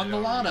like, I won the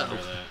lotto.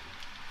 Remember that.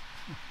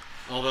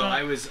 Although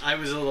I was a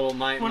little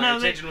my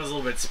attention was a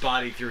little bit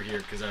spotty through here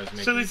because I was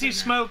making. So they see dinner.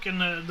 smoke in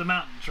the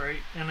mountains, right?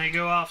 And they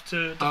go off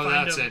to Oh,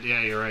 find that's him. it.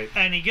 Yeah, you're right.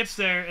 And he gets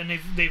there, and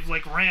they've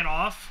like ran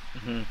off,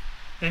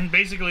 and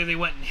basically they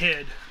went and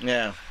hid.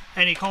 Yeah.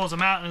 And he calls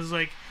them out and is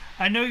like,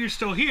 "I know you're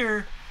still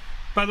here.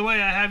 By the way,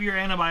 I have your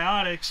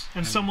antibiotics,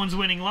 and someone's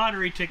winning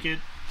lottery ticket.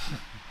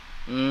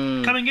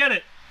 Come and get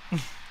it."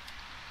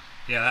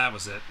 Yeah, that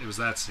was it. It was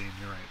that scene.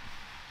 You're right.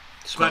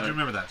 Glad you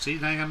remember that. See,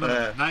 now you got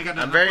another. Now you got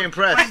another. I'm very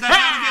impressed. Write that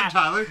down again,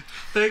 Tyler.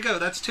 There you go.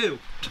 That's 2.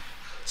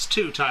 It's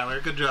 2, Tyler.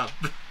 Good job.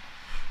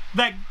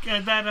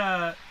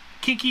 That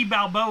Kinky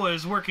Balboa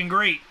is working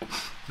great.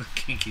 The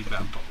kinky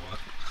Balboa.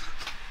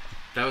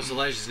 That was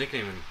Elijah's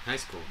nickname in high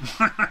school.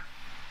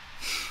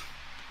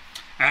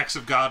 Acts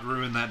of God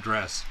ruined that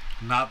dress.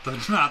 Not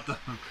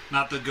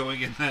the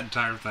going in that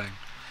entire thing.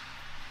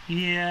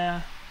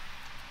 Yeah,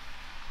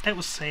 that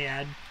was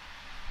sad.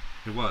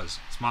 It was.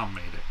 His mom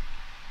made it.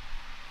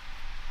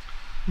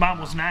 Mom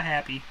was not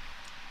happy.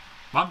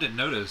 Mom didn't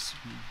notice.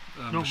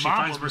 No, she Mom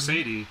finds was-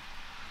 Mercedes.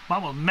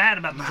 Mom was mad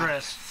about the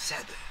dress.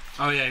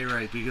 Oh yeah, you're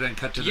right. We then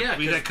cut to the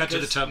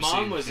the tub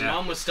mom scene.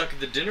 Mom was stuck at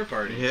the dinner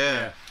party.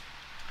 Yeah.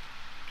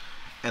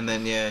 And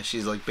then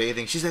she's like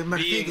bathing. She's like,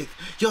 Mercedes,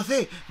 yo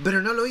sé,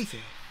 pero no lo hice.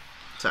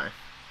 Sorry.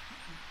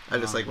 I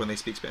just like when they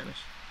speak Spanish.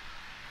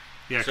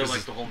 Yeah, So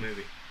like the whole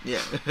movie. Yeah.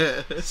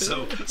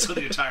 so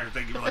the entire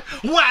thing, you were like,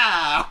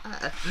 wow!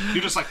 You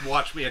just like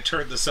watch me and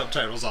turn the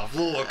subtitles off.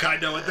 Look, I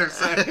know what they're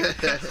saying.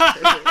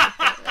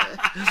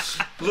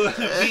 Look,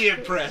 be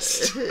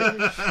impressed.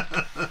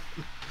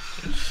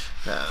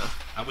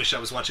 I wish I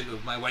was watching it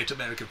with my white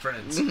American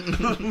friends.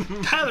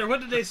 Tyler, what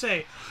did they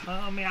say?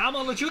 Me amo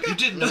la chuca? You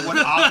didn't know what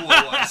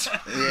agua was.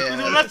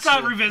 Yeah. Let's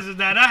not revisit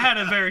that. I had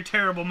a very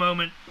terrible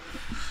moment.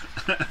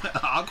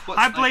 Agua's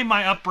I blame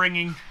my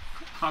upbringing.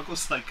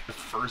 Agua's like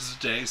first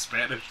day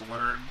Spanish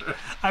learned.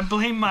 I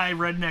blame my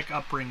redneck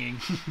upbringing.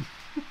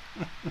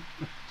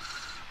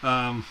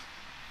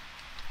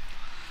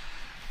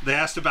 They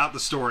asked about the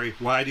story.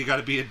 Why do you got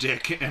to be a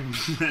dick? And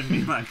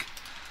be like,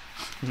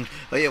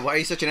 Oh yeah, why are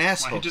you such an why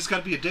asshole? you just got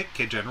to be a dick,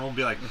 Kid General, and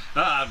be like,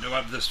 no, I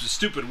have this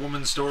stupid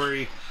woman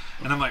story.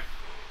 And I'm like,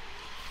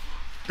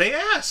 they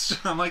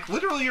asked. I'm like,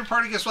 literally, your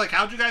party guests were like,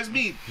 how'd you guys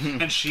meet?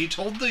 And she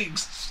told the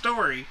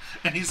story,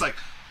 and he's like,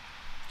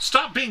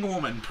 stop being a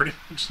woman. Pretty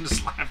much just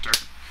slapped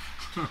her.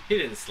 He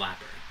didn't slap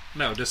her.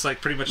 No, just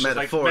like pretty much just,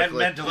 like Metaphorically.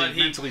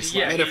 mentally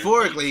slapped her.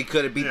 Metaphorically, he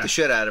could have beat the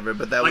shit out of her,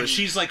 but that Like was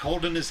she's like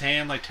holding his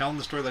hand, like telling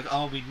the story, like,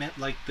 oh, we met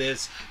like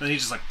this, and then he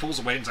just like pulls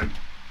away and he's like,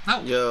 no,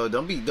 Yo,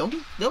 don't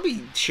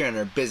be sharing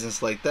our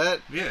business like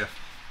that. yeah.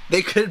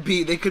 They could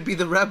be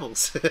the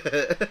rebels.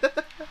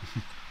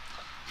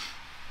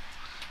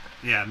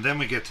 Yeah, and then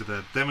we get to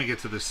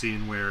the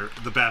scene where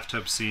the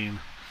bathtub scene,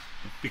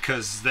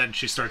 because then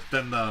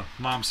the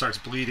mom starts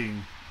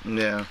bleeding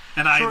Yeah.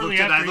 And I Shortly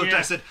looked, after, yeah.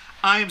 I said,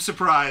 I am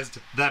surprised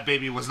that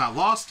baby was not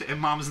lost and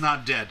mom's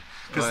not dead.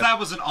 Because What? that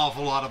was an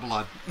awful lot of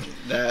blood.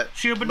 That.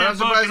 She opened But that I'm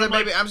book surprised and that I'm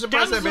baby. like, I'm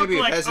surprised that "Those look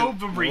baby like hasn't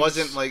ovaries."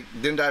 wasn't like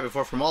didn't die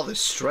before from all this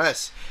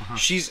stress.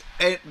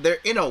 They're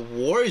in a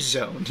war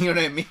zone. You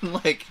know what I mean?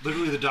 Like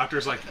Literally, the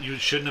doctor's like, you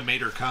shouldn't have made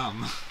her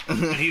come.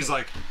 And he's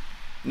like,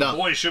 no. a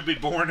boy should be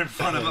born in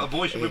front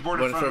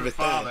of his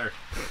father.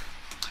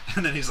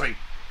 And then he's like,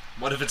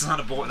 what if it's not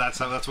a boy? That's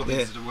what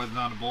leads to was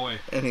not a boy.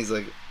 And he's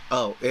like,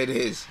 oh, it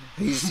is.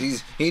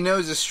 He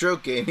knows the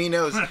stroke game. He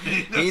knows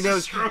he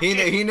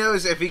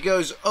knows if he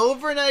goes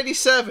over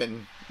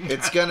 97,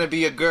 it's gonna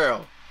be a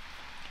girl.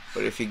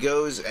 But if he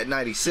goes at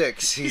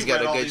 96, he's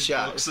got a good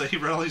shot. Books. He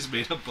read all these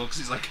made-up books.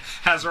 He's like,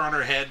 has her on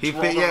her head, He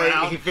twirled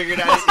around. He figured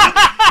out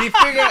he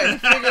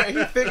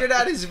figured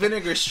out his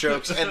vinegar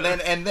strokes, and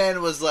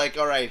then was like,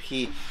 all right.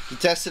 He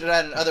tested it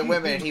out on other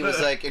women, and he was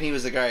like, all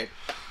right.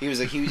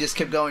 He just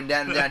kept going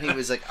down and down.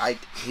 He's like,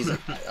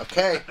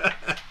 okay,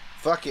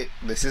 fuck it.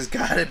 This has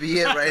got to be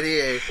it right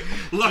here.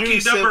 Lucky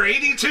number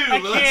 82.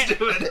 Let's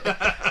do it.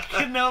 I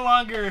can no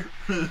longer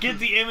get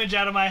the image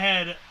out of my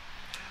head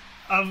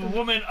of a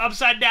woman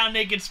upside down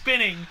naked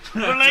spinning,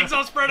 her legs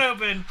all spread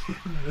open,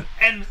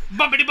 and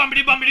bumpity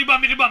bumpity bumpity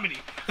bumpity bumpity.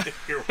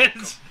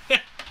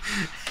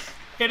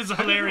 It is a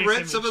hilarious read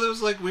image. some of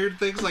those like weird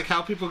things, like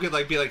how people could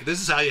like be like,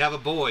 this is how you have a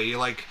boy. You're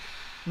like,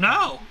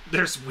 No,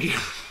 there's weird.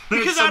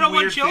 because some I don't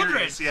want weird children.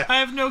 theories, yeah. I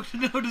have no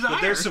desire.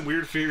 But there's some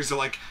weird fears that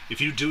like,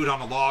 if you do it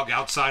on a log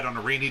outside on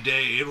a rainy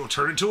day, it will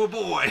turn into a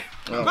boy.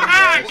 Oh,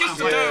 Ah, I'm kiss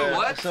like, the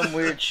what? some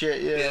weird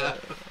shit. Yeah.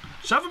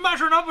 Seven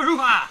mushroom up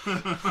hoo-ha.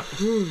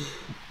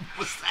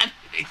 What's that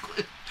in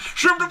English?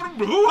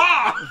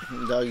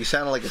 Hoo-ha! Dog, you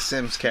sound like a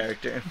Sims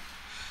character.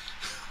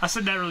 I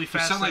said that really You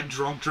fast. sound like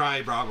drunk,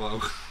 dry Bravo.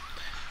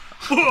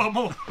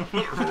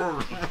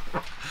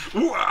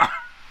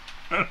 Hoo-ha.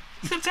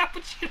 That's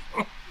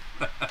cappuccino.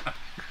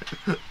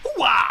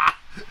 Hoo-ha.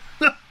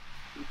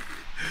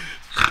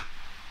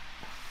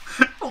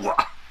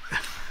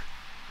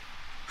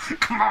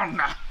 Come on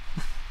now.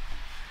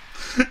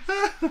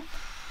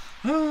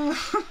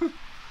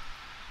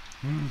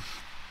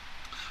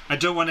 I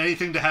don't want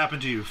anything to happen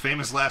to you.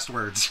 Famous last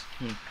words.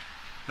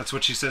 That's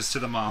what she says to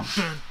the mom.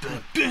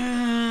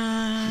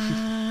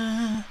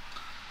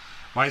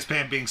 Why is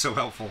Pam being so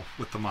helpful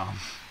with the mom?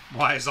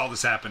 Why is all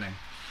this happening?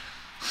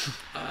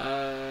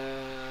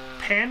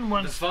 Pan The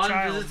wants fawn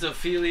child. visits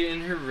Ophelia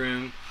in her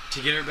room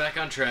to get her back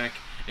on track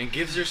and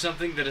gives her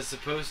something that is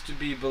supposed to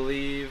be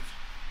believed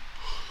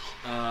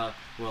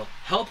will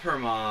help her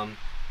mom,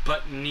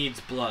 but needs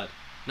blood.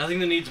 Nothing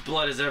that needs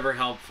blood is ever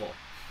helpful.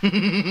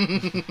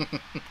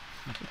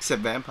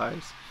 Except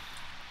vampires.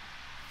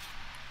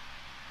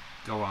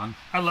 Go on.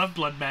 I love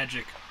blood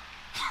magic.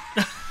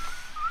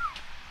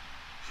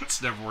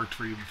 It's never worked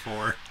for you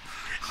before.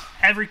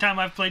 Every time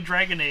I've played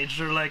Dragon Age,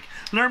 they're like,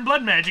 learn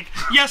blood magic.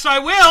 Yes, I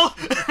will!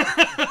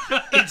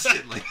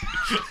 Instantly.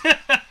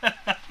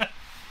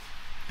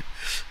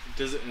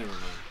 Does it? Never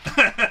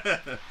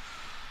mind.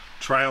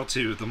 Trial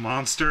 2. The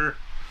monster,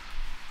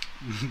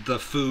 the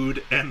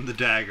food, and the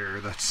dagger.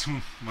 That's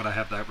what I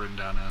have that written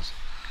down as.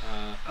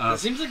 It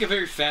seems like a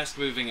very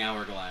fast-moving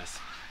hourglass.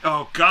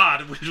 Oh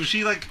God!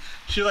 She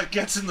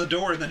gets in the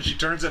door and then she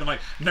turns it. I'm like,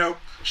 nope,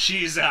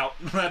 she's out.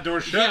 That door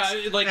shuts.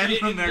 Yeah, like and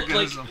then there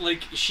goes them.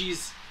 like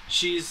she's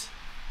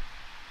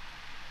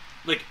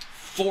like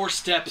 4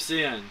 steps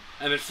in,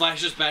 and it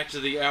flashes back to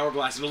the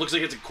hourglass, and it looks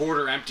like it's a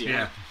quarter empty.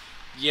 Yeah. Like,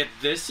 yet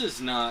this is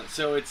not.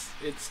 So it's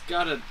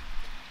got a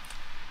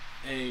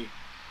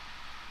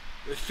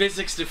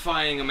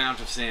physics-defying amount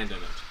of sand in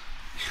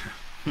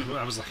it.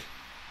 I was like,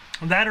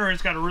 That or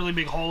it's got a really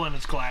big hole in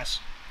its glass.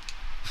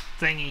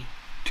 Thingy.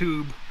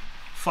 Tube.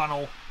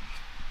 Funnel.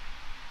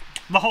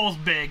 The hole's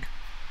big.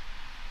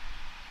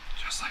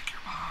 just like your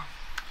mom.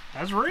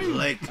 That's real.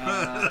 Like,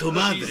 tu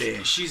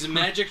madre. She's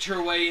magicked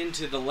her way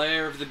into the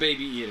lair of the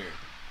baby eater.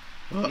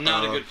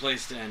 Not a good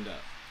place to end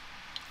up.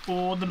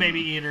 Oh, the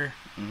baby eater.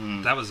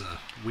 That was a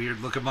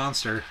weird looking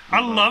monster. I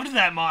loved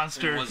that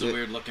monster. It was a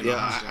weird-looking Yeah,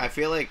 monster. I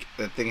feel like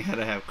that thing had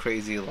to have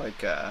crazy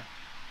like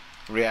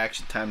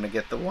reaction time to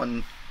get the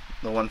one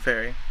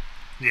fairy.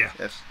 Yeah.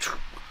 Yes.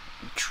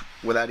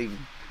 Without even,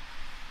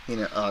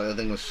 that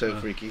thing was so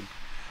freaky.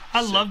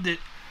 I loved it.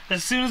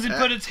 As soon as it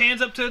put its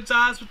hands up to its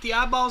eyes with the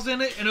eyeballs in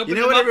it and opened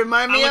You know them what up, it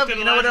reminded me I of? looked at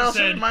You know what Elijah else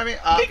and it said, reminded me?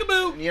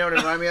 Peekaboo! You know what it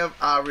reminded me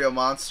of? Real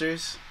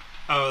Monsters.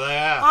 Oh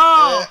yeah.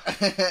 Oh!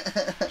 Guy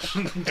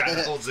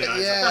that holds the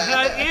eyes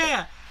up.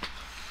 Yeah.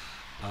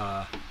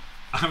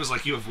 I was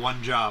like, you have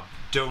one job.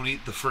 Don't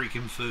eat the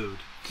freaking food.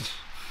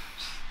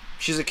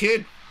 She's a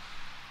kid.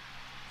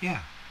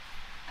 Yeah.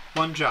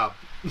 One job.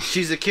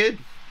 She's a kid.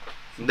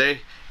 I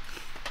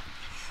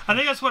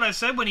think that's what I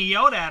said when he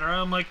yelled at her.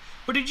 I'm like,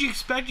 what did you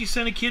expect? You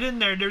sent a kid in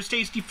there. There's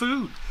tasty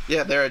food.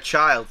 Yeah, they're a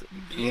child.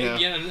 You know.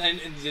 Yeah, and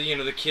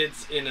the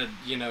kid's in a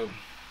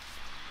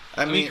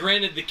I I mean, mean,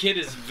 granted, the kid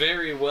is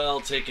very well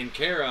taken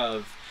care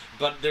of,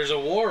 but there's a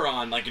war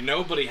on. Like,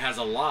 nobody has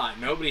a lot.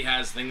 Nobody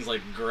has things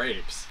like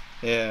grapes.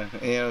 Yeah,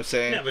 you know what I'm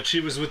saying? Yeah, but she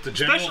was with the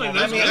general. Especially all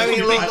those that guys stuff. would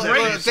be She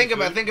great. was think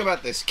food.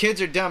 about this. Kids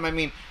are dumb. I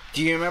mean,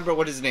 do you remember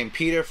what is his name?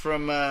 Peter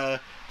from The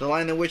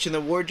Lion, the Witch, and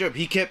the Wardrobe.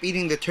 He kept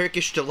eating the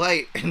Turkish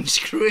delight and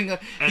screwing.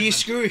 He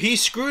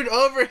screwed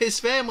over his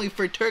family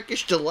for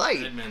Turkish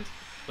delight. Edmund.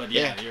 But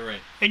yeah, Yeah. you're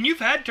right. And you've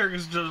had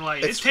Turkish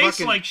delight. It's It tastes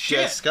fucking like shit.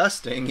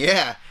 disgusting.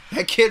 Yeah,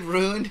 that kid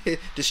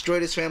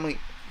destroyed his family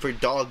for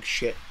dog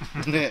shit.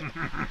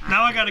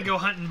 Now I got to go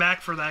hunting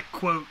back for that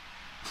quote.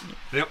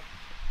 Yep.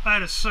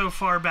 That is so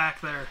far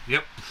back there.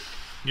 Yep.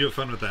 You have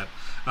fun with that.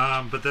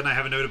 But then I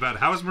have a note about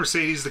how is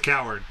Mercedes the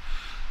coward?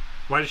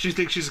 Why does she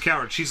think she's a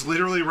coward? She's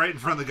literally right in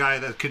front of the guy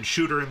that can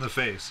shoot her in the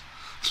face.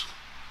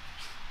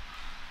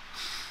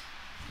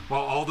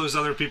 While all those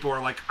other people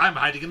are like, I'm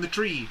hiding in the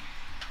tree.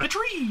 A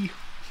tree.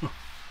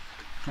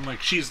 I'm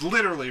like, she's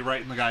literally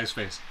right in the guy's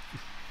face.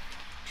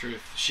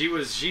 Truth. She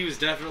was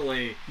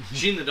definitely.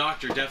 She and the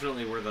doctor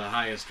definitely were the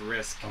highest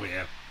risk. Oh,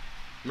 yeah.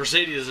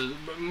 Mercedes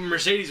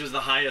was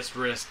the highest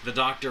risk. The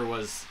doctor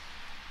was,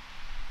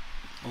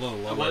 A little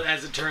lower. well,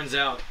 as it turns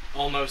out,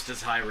 almost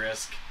as high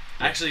risk.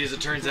 Actually, as it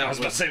turns out, I was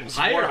about to say it was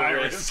higher more high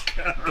risk.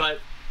 risk. But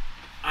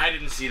I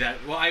didn't see that.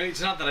 Well, it's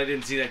not that I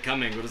didn't see that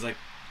coming, but it's like,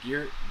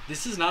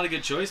 this is not a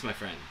good choice, my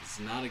friend. This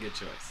is not a good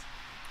choice.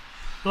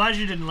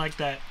 Elijah didn't like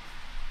that.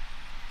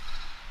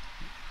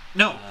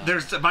 No,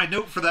 there's my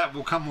note for that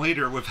will come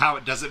later with how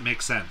it doesn't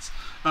make sense.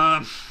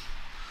 Oh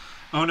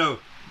no,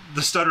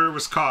 the stutterer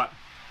was caught.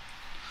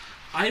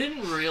 I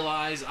didn't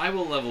realize. I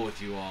will level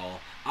with you all.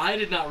 I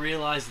did not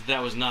realize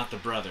that was not the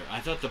brother.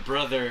 I thought the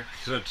brother.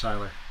 He said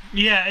Tyler.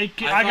 Yeah, I I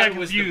got thought it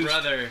was the confused.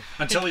 brother.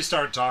 Until he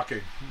started talking.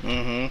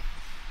 Mm-hmm.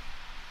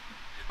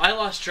 I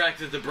lost track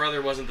that the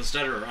brother wasn't the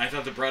stutterer. I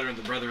thought the brother and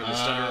the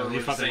stutterer You were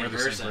the thought they same were the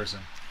person. same person.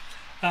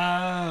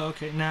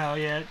 Okay. Now,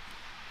 yeah.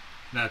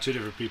 No, two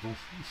different people.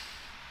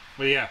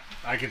 Well, yeah,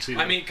 I can see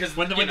that. I mean, 'cause,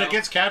 when you know, it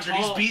gets captured,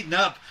 he's tall- beaten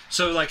up,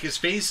 so like his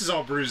face is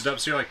all bruised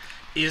up. So you're like,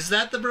 is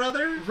that the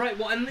brother? Right.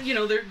 Well, and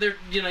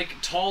they're like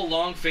tall,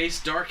 long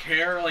face, dark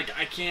hair. Like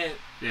I can't.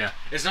 Yeah.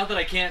 It's not that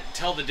I can't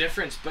tell the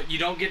difference, but you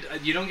don't get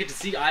to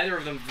see either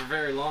of them for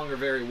very long or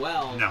very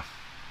well. No.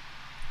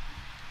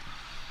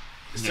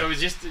 So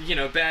it's just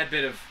bad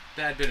bit of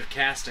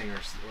casting or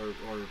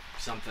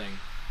something.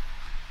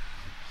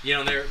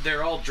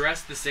 They're all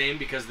dressed the same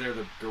because they're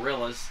the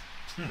gorillas,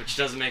 which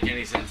doesn't make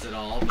any sense at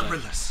all. But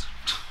Gorillas.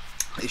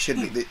 They should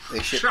be. They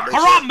should.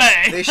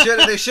 Harambe!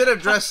 They should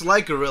have dressed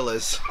like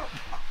gorillas.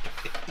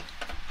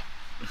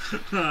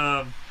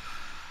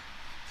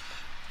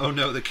 Oh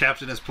no, the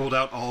captain has pulled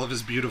out all of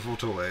his beautiful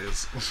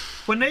toys.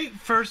 When they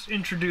first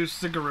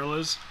introduced the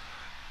gorillas,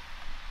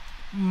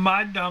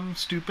 my dumb,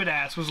 stupid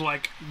ass was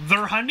like,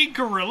 "They're hunting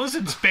gorillas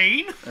in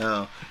Spain?"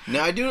 Oh, no,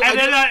 I do. And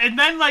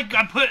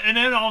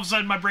then all of a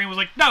sudden my brain was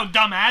like, "No,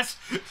 dumbass,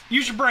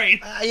 use your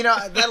brain."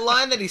 That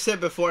line that he said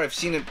before, I've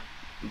seen it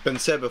been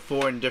said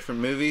before in different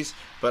movies,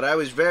 but I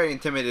was very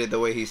intimidated the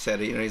way he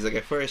said it. He's like,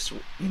 at first,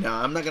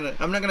 I'm not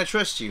gonna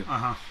trust you. Uh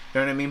huh. You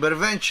know what I mean? But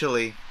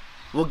eventually,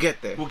 we'll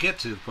get there. We'll get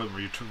to the point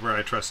where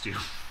I trust you.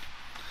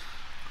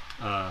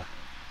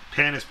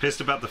 Pan is pissed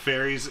about the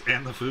fairies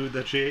and the food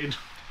that she ate.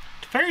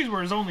 The fairies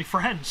were his only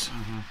friends.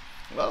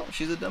 Well,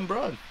 she's a dumb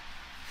broad.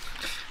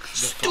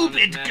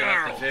 Stupid The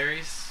girl.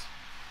 fairies.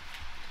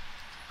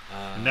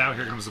 Now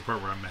here comes the part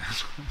where I'm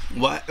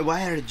mad.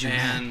 Why are you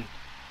mad?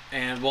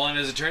 And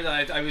as it turns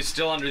out, I was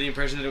still under the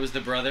impression that it was the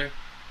brother,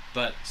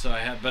 but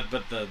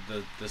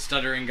the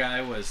stuttering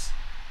guy was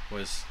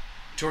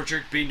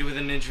tortured, beaten to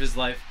within an inch of his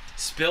life,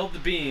 spilled the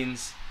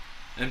beans,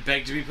 and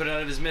begged to be put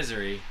out of his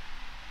misery.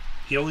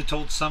 He only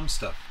told some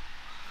stuff.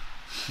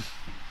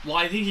 Well,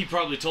 I think he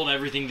probably told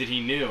everything that he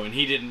knew, and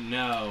he didn't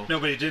know No,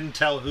 but he didn't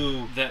tell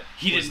who that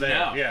he was didn't there.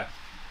 know. Yeah.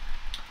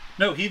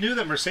 No, he knew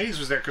that Mercedes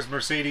was there because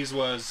Mercedes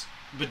was.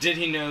 But did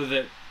he know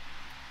that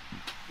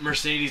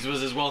Mercedes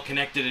was as well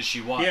connected as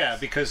she was? Yeah,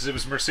 because it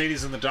was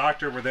Mercedes and the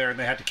doctor were there, and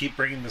they had to keep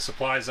bringing the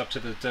supplies up to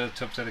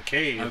the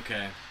cave.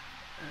 Okay.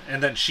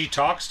 And then she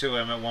talks to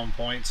him at one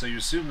point, so you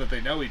assume that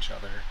they know each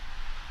other.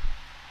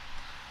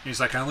 He's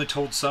like, I only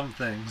told some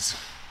things.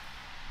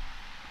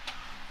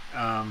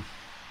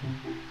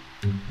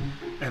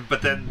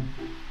 But then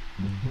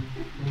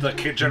the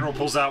general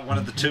pulls out one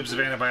of the tubes of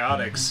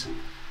antibiotics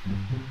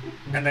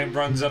and then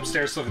runs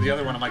upstairs to look at the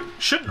other one. I'm like,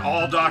 shouldn't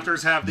all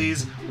doctors have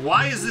these?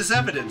 Why is this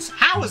evidence?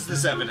 How is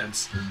this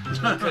evidence?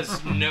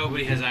 Because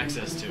nobody has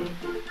access to it.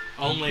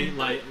 Only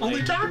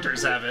Only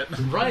doctors have it.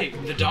 Right,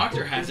 the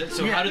doctor has it,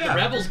 so how did the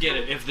rebels get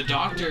it if the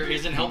doctor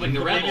isn't helping the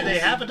rebels? Maybe they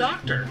have a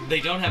doctor.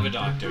 They don't have a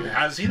doctor.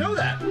 How does he know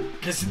that?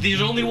 Because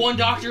there's only one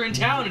doctor in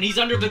town, and he's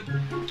under the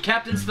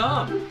captain's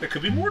thumb. There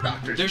could be more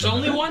doctors. There's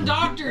only one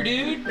doctor,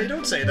 dude. They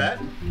don't say that.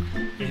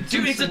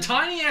 Dude, it's a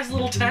tiny-ass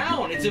little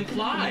town. It's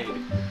implied.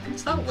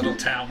 It's not a little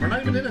town. We're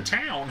not even in a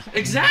town.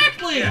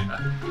 Exactly.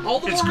 Yeah. All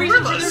the It's more reason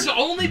for gorillas. there to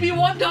only be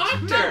one doctor.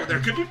 No, there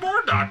could be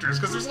more doctors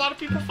because there's a lot of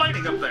people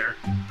fighting up there.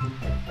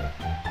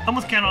 I'm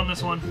with Ken on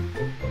this one.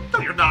 No,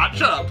 you're not.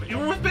 Shut up. You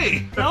were with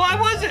me. No, I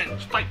wasn't.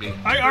 Fight me.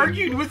 I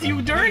argued with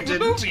you during the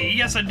didn't. movie.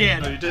 Yes, I No,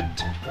 did. you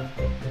didn't.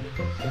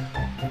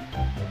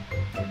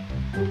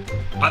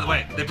 By the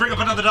way, they bring up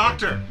another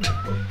doctor.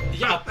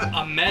 Yeah,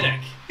 a medic.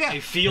 Yeah. A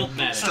field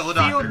medic. Still a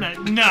doctor.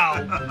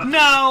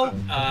 No.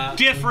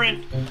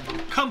 Different.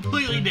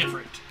 Completely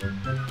different.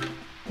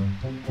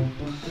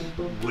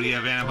 Would he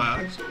have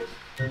antibiotics?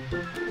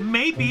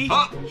 Maybe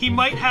Oh, he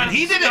might have and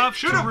he did it. stuff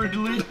Shoot to him.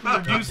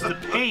 reduce the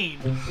pain.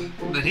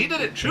 Then he did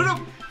it. Shoot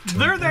him.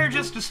 They're there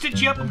just to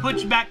stitch you up and put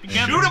you back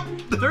together. Shoot him.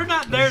 They're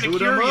not there to Shoot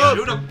cure him you. up.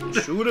 Shoot him.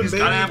 Shoot him, He's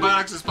baby. got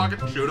antibiotics in his pocket.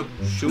 Shoot him.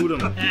 Shoot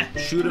him.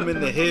 Shoot him in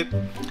the hip.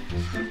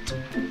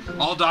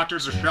 All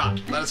doctors are shot.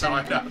 That is how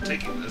I'm now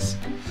taking this.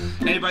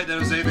 Anybody that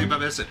knows anything about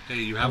medicine, hey,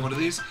 you have one of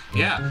these?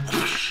 Yeah.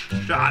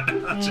 Shot.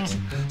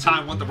 That's how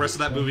I want the rest of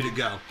that movie to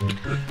go.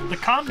 The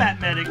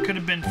combat medic could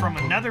have been from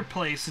another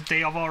place that they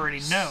have already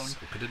known. So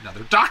could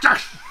another doctor.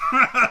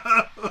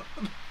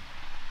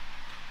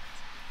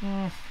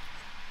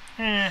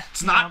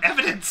 It's not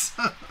evidence.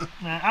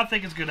 I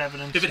think it's good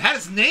evidence. If it had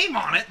his name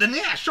on it, then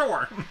yeah,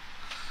 sure.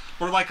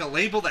 Or like a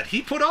label that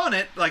he put on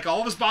it, like all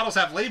of his bottles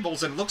have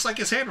labels and it looks like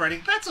his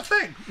handwriting, that's a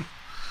thing.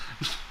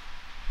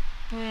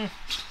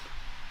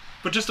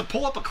 But just to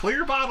pull up a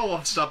clear bottle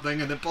of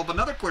something and then pull up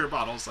another clear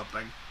bottle of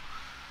something.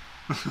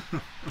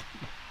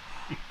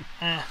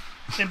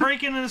 They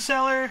break into the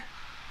cellar.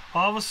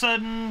 All of a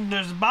sudden,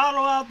 there's a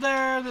bottle out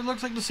there that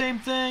looks like the same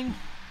thing.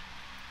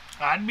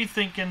 I'd be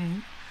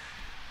thinking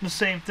the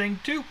same thing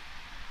too.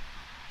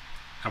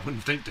 I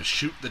wouldn't think to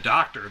shoot the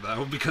doctor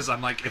though, because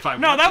I'm like, if I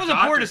No, want that the was a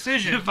doctor, poor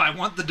decision. If I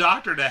want the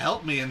doctor to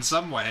help me in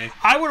some way,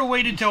 I would have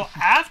waited till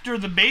after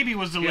the baby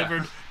was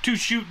delivered to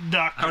shoot the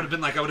doctor. I would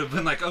have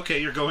been like, okay,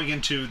 you're going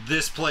into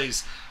this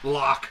place,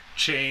 lock,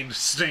 chain,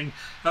 sting.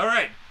 All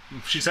right,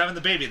 she's having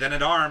the baby, then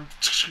an arm.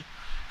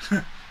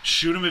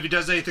 Shoot him if he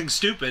does anything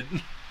stupid.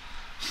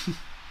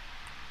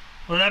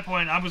 Well, at that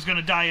point, I was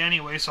gonna die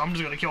anyway, so I'm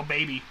just gonna kill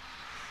baby.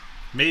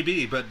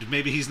 Maybe, but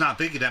maybe he's not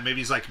thinking that. Maybe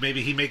he's like,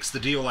 maybe he makes the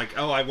deal like,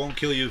 oh, I won't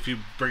kill you if you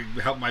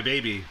help my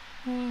baby.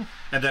 And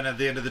then at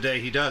the end of the day,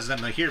 he does.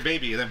 Then like, here,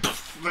 baby, and then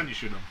poof, then you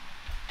shoot him,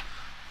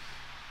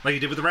 like you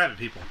did with the rabbit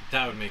people.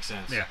 That would make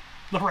sense. Yeah.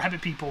 The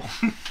rabbit people.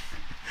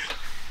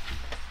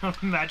 I'm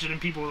imagining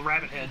people with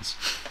rabbit heads.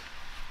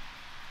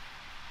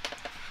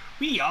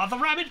 We are the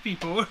rabbit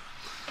people.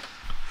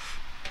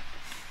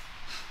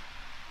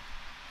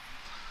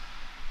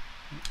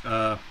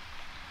 Oh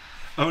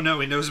no,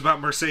 he knows about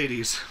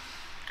Mercedes.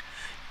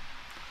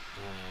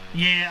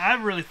 Yeah, I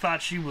really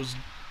thought she was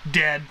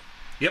dead.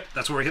 Yep,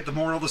 that's where we hit the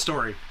moral of the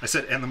story. I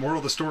said, and the moral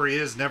of the story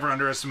is never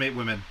underestimate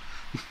women.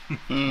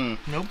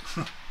 Nope.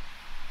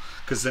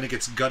 Because then it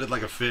gets gutted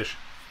like a fish.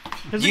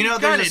 You know,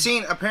 there's a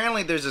scene.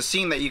 Apparently, there's a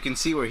scene that you can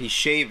see where he's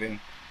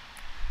shaving,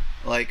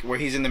 like where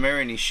he's in the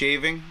mirror and he's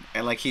shaving,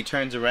 and like he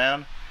turns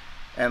around,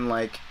 and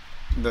like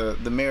the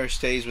mirror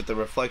stays with the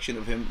reflection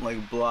of him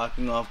like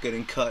blocking off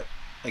getting cut,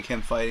 like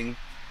him fighting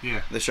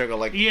Yeah. the struggle.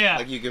 Like Yeah.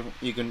 like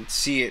you can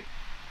see it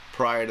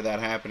prior to that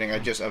happening. I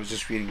was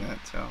just reading that,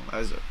 so I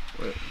was.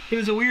 It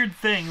was a weird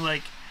thing.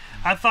 Like,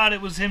 I thought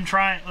it was him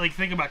trying, like,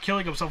 thinking about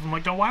killing himself. I'm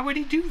like, no, why would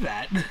he do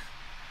that?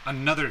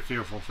 Another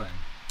fearful thing.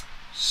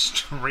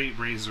 Straight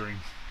razoring.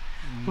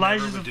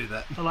 Elijah's Never would do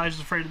that. Elijah's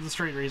afraid of the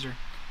straight razor.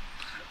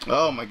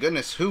 Oh my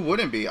goodness, who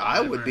wouldn't be?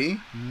 I would be.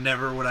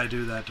 Never would I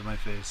do that to my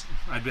face.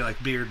 I'd be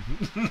like, beard.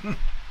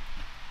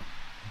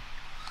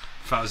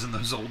 If I was in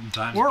those olden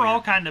times. We're beard.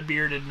 all kind of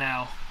bearded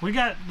now. We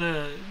got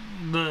the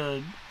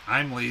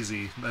I'm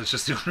lazy. That's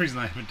just the only reason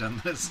I haven't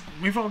done this.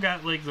 we've all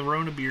got like the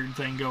Rona beard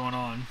thing going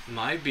on.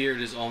 My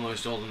beard is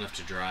almost old enough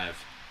to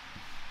drive.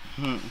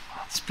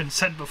 It's been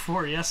said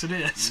before. Yes, it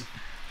is.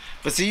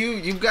 But see,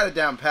 you've got it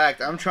down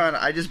packed.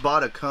 I just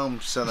bought a comb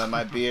so that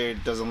my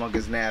beard doesn't look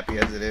as nappy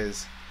as it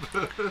is,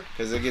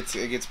 because it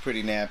gets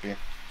pretty nappy.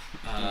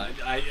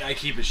 I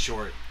keep it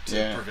short to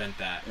Yeah. prevent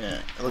that. Yeah,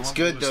 it looks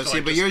good though. See,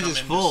 but yours is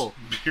full.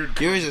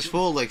 Yours is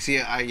full. Like, see,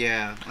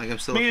 I'm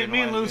still. Me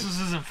and Lewis's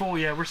isn't full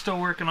yet. We're still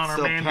working on our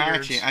still man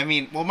patchy. beards. I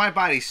mean, well, my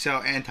body's so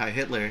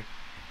anti-Hitler,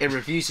 it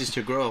refuses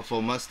to grow a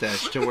full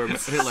mustache to where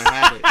Hitler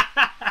had it.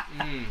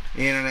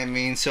 You know what I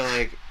mean? So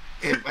like,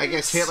 if I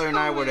guess Hitler and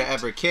I were to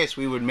ever kiss,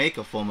 we would make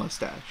a full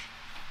mustache.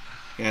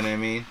 You know what I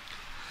mean?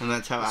 And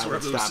that's how That's I where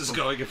would Lewis stop is him.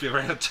 going if you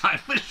ever had a time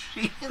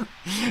machine.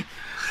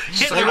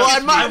 Hitler,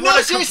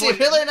 No, seriously, if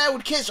Hitler and I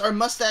would kiss, our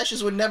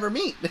mustaches would never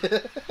meet.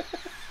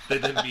 They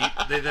then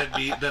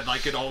meet, then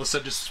like it all of a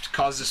sudden just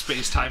causes a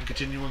space-time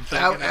continuum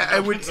thing.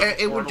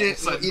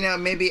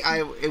 Maybe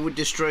it would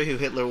destroy who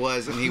Hitler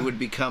was, and he would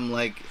become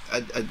like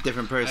a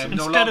different I am person.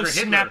 no Instead longer of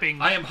Hitler.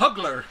 snapping. I am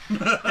Hugler.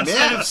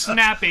 Instead of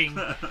snapping,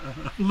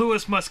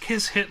 Lewis must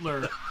kiss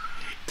Hitler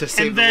To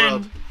save and the then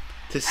world.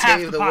 To half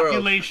save the the world.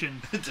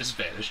 population It just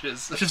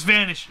vanishes. just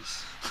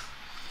vanishes.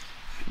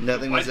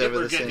 Nothing Why was ever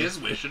Hitler the get same. his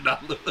wish and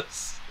not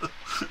Lewis?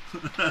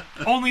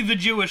 Only the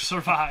Jewish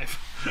survive.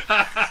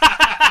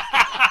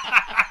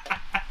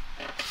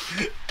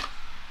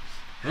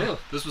 Oh,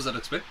 this was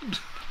unexpected.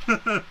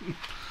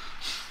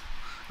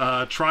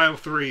 Trial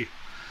 3.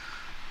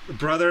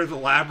 Brother, the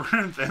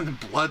Labyrinth, and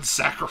blood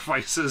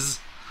sacrifices.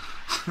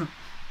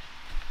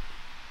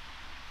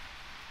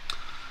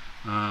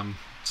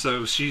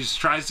 So she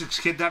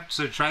kidnaps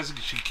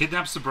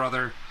the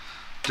brother.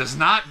 does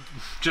not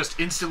just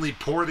instantly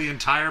pour the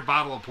entire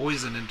bottle of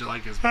poison into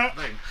like his thing.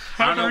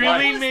 I don't know really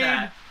why. What is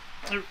that?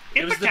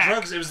 It was the Ipecac.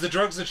 drugs. It was the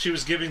drugs that she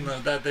was giving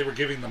that they were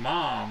giving the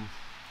mom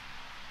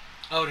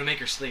Oh, to make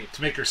her sleep.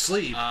 to make her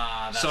sleep.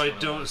 That's so I what it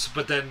don't. was.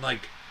 But then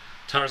like.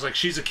 Tara's like,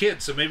 she's a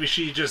kid, so maybe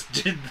she just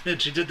did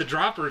the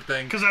dropper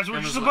thing. 'Cause that's what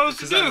and you're was supposed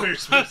to 'cause that's do. what you're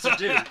supposed to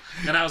do.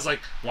 And I was like,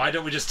 why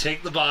don't we just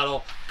take the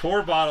bottle, pour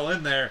a bottle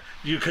in there,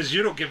 because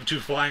you don't give two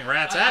flying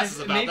rats' asses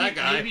about maybe, that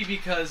guy. Maybe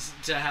because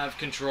to have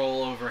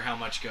control over how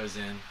much goes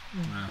in.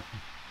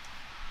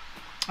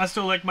 I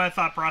still like my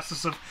thought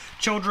process of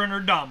children are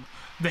dumb.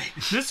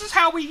 This is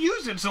how we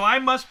use it, so I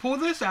must pull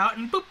this out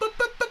and boop, boop,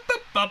 boop,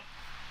 boop, boop,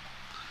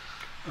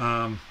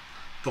 boop.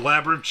 The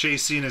labyrinth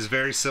chase scene is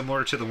very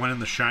similar to the one in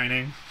The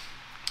Shining.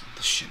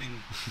 The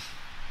Shining.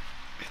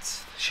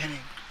 It's The Shining.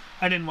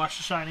 I didn't watch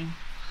The Shining.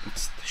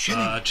 It's The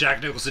Shining.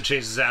 Jack Nicholson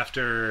chases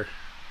after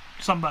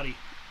Somebody.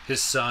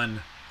 his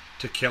son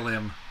to kill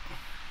him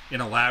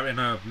in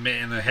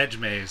a hedge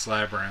maze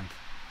labyrinth.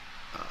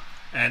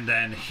 And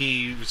then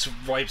he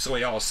wipes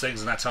away all his things,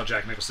 and that's how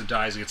Jack Nicholson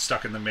dies. He gets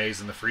stuck in the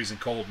maze in the freezing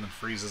cold, and then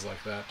freezes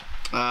like that.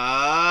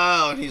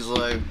 Oh, and he's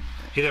like,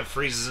 He then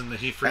freezes in the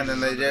and then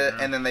they did,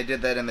 and then they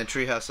did that in the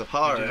Treehouse of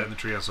Horror. He did that in the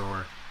Treehouse of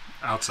Horror,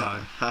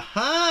 outside. Ha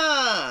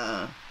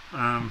ha!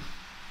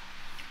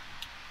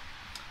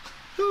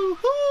 Hoo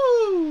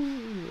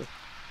hoo!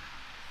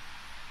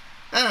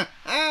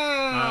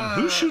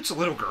 Who shoots a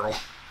little girl?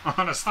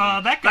 Honestly,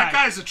 that guy. That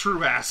guy's a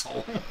true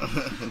asshole.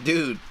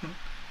 Dude.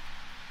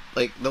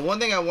 Like, the one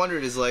thing I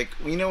wondered is, like,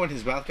 you know when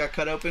his mouth got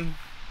cut open?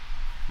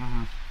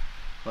 Mm-hmm.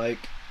 Like,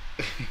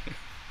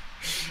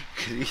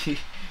 you think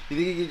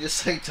he could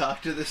just, like,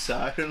 talk to the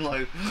side and,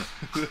 like...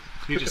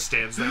 He just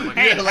stands there like,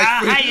 Hey, like,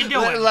 how you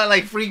doing?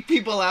 Like, freak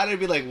people out and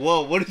be like,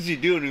 whoa, what is he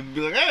doing? And be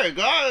like, hey,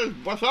 guys,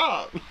 what's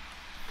up?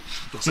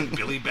 looks like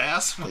Billy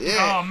Bass.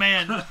 Yeah. Oh,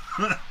 man.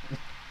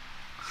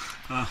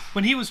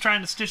 When he was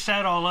trying to stitch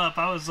that all up,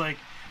 I was like...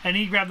 And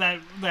he grabbed that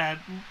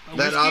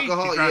whiskey.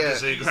 alcohol? He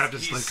grabbed Yeah. he grabbed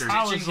his He's liquor.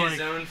 I was stitching his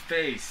like- own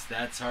face.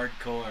 That's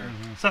hardcore.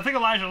 So I think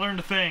Elijah learned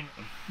a thing.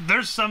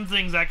 There's some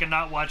things I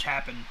cannot watch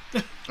happen.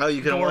 Oh,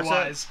 you can watch that?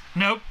 Gore-wise.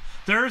 Nope.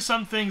 There are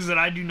some things that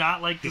I do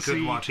not like to He see.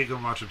 couldn't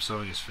watch him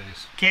sewing his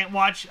face.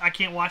 I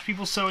can't watch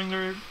people sewing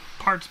their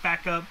parts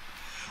back up.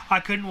 I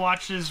couldn't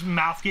watch his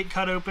mouth get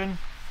cut open.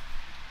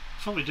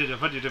 I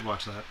thought you did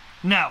watch that.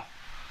 No.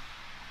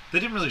 They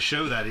didn't really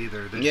show that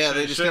either. They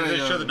just show, kinda, they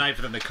show the knife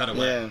and then they cut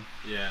away.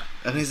 Yeah. Yeah.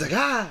 And he's like,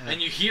 ah!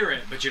 And you hear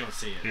it, but you don't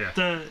see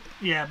it.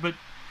 Yeah.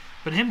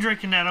 But him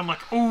drinking that, I'm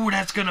like, oh,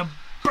 that's gonna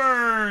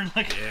burn.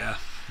 Like, Yeah.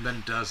 Then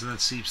it does, and then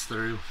it seeps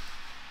through.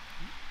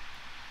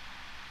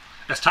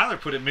 As Tyler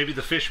put it, maybe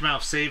the fish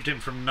mouth saved him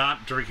from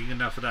not drinking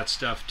enough of that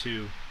stuff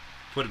to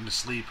put him to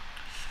sleep.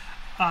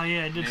 oh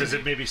yeah, it did. Because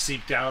it maybe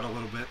seeped out a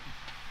little bit.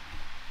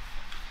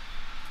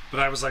 But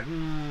I was like,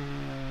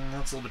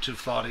 that's a little bit too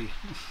thoughty.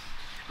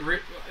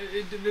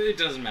 It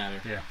doesn't matter.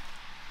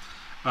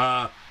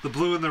 Yeah. The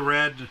blue and the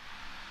red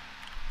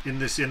in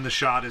the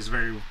shot is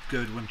very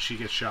good when she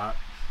gets shot.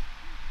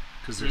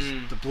 Because there's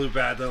the blue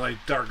the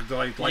like dark, the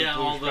like light Yeah,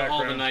 bluish background.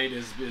 all the night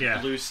is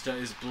Yeah.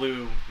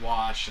 blue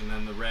wash, and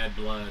then the red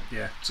blood.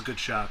 Yeah, it's a good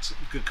shot. It's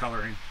good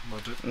coloring.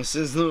 Loved it. This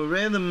is the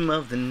rhythm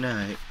of the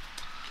night.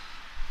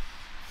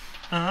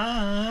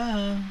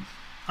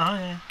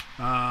 Oh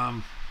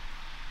yeah.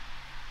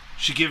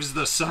 She gives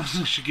the son.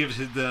 She gives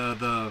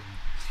the.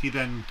 He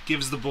then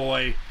gives his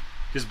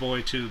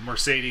boy to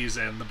Mercedes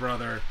and the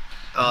brother.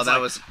 Oh, It's that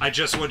like, was... I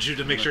just want you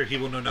to make sure he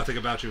will know nothing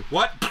about you.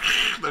 What?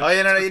 Oh,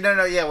 yeah,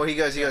 no, yeah, well, he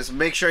goes,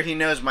 make sure he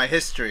knows my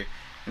history.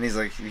 And he's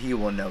like, he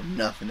will know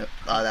nothing.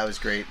 Oh, that was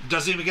great.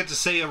 Doesn't even get to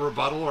say a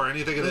rebuttal or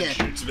anything, and then Yeah.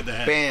 shoots him in the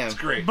head. Bam. It's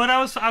great. But I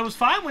was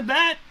fine with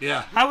that.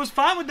 Yeah. I was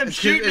fine with them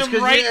shooting it's him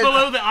 'cause right you-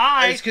 below the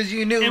eye. It's because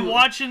you knew... and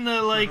watching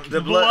the the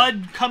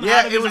blood come yeah,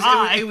 out of his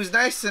eye. It was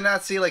nice to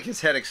not see, like,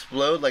 his head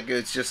explode. Like,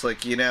 it's just,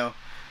 like, you know...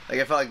 Like,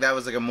 I felt like that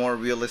was, like, a more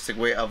realistic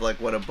way of, like,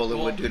 what a bullet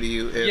would do to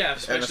you Yeah, at a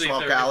especially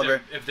small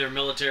caliber. if they're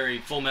military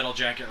full metal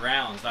jacket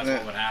rounds. That's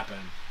what would happen.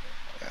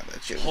 Yeah,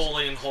 that shit was... Hole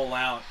in, hole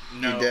out.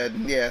 No, You dead,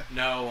 yeah.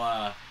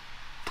 No.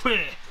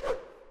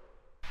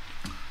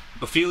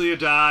 Ophelia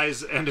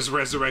dies and is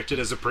resurrected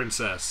as a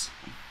princess.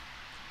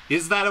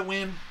 Is that a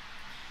win?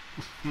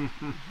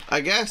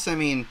 I guess, I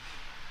mean...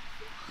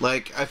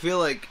 Like, I feel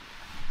like,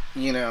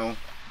 you know...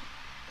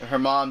 Her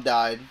mom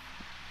died.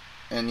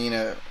 And, you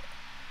know...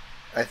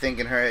 I think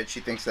in her head she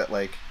thinks that,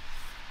 like,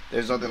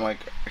 there's nothing, like,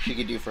 she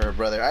could do for her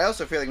brother. I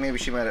also feel like maybe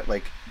she might have,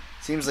 like,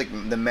 seems like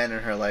the men in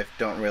her life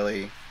don't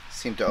really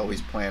seem to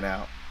always plan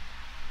out.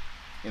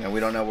 You know, we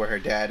don't know where her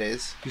dad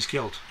is, He's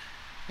killed.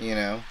 you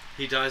know.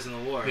 He dies in the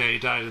war. Yeah, he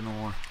died in the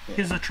war.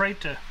 He's a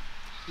traitor.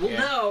 Well, Yeah.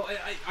 no,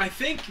 I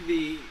think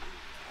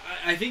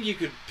I think you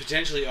could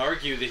potentially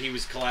argue that he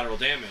was collateral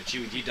damage.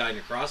 He died in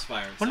a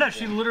crossfire. at Well, some no,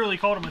 she point. literally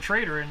called him a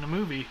traitor in the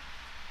movie.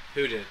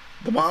 Who did?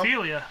 The mom?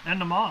 Ophelia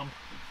and the mom.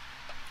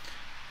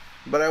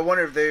 But I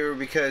wonder if they were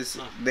because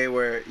they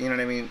were, you know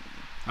what I mean?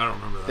 I don't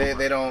remember that.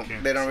 They one.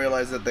 Can't don't say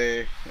realize that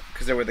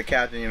because they were the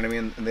captain, you know what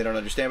I mean? And they don't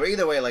understand. But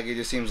either way, like, it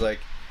just seems like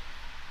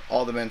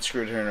all the men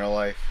screwed her in her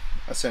life.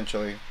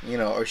 essentially,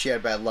 or she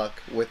had bad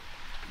luck with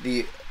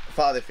the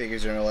father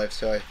figures in her life.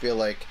 So I feel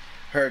like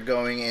her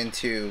going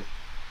into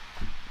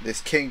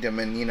this kingdom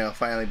and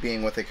finally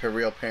being with like her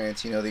real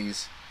parents,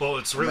 these. Well,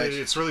 it's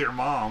really her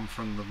mom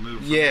from the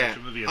movie. Yeah,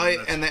 from the movie.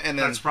 and then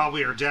that's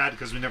probably her dad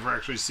because we never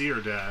actually see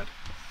her dad.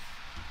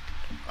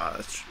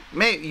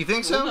 Mate, you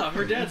think so? Well, no,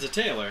 her dad's a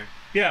tailor.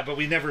 Yeah, but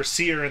we never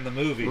see her in the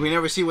movie. We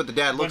never see what the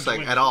dad looks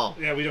like at all.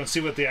 Yeah, we don't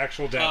see what the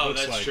actual dad looks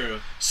like. Oh, that's true.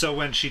 So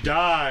when she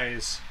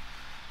dies,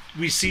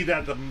 we see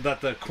that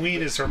the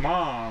queen is her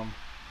mom,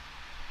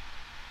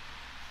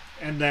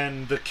 and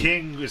then the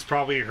king is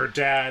probably her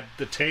dad,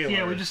 the tailor.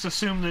 Yeah, we just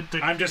assume that.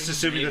 I'm just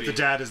assuming maybe. that the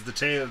dad is the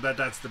tailor.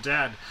 That's the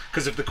dad.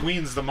 Because if the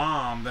queen's the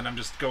mom, then I'm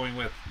going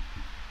with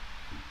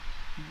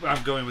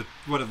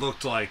what it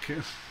looked like.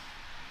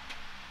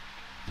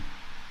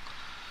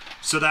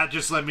 So that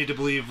just led me to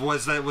believe,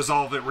 was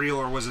all of it real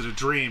or was it a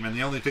dream? And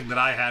the only thing that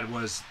I had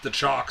was the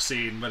chalk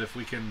scene. But if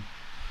we can,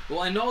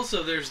 well, and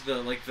also there's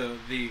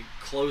the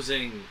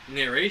closing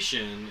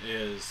narration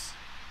is,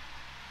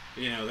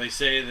 they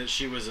say that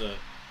she was a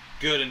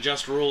good and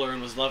just ruler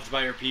and was loved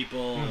by her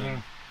people,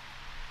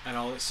 and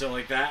all. So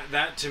like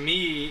that to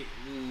me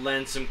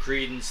lends some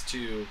credence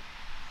to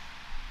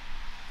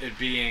it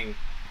being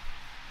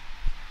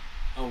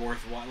a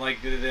worthwhile,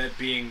 like that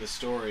being the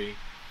story.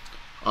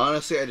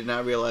 Honestly, I did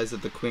not realize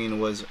that the queen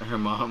was her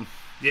mom.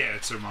 yeah,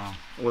 it's her mom.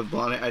 With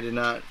blonde hair. I did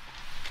not.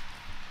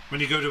 When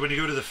you go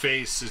to the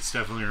face, it's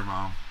definitely her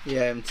mom.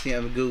 Yeah, I'm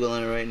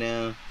googling it right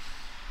now.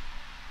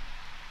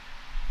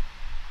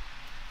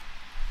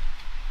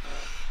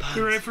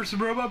 You ready for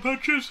some robot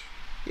punches?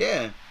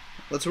 Yeah,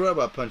 let's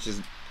robot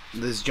punches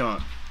this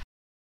jaunt.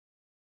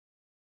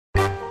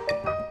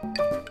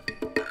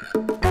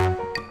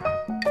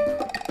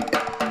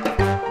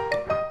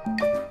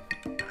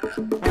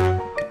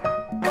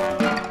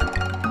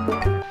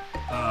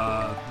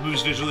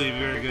 Movie's visually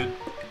very good.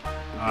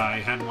 I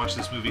hadn't watched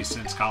this movie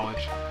since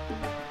college.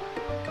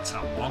 That's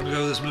how long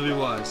ago this movie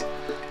was.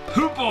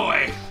 Hoo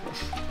boy!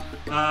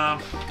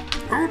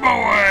 Hoo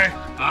boy!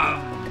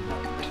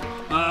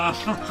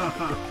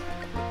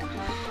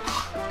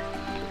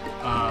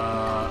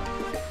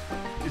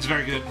 It's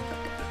very good.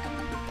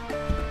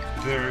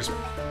 There's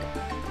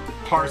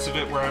parts of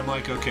it where I'm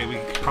like, okay, we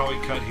could probably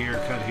cut here,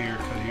 but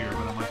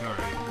I'm like,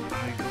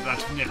 alright,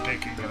 that's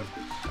nitpicking a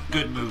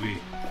good movie.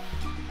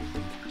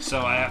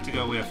 So I have to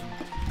go with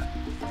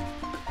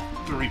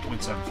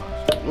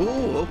 3.75.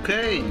 Ooh,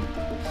 okay.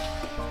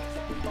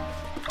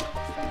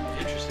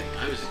 Interesting.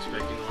 I was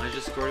expecting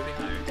Elijah's score to be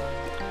higher.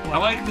 I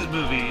like this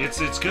movie.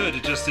 It's good.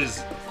 It just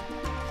is.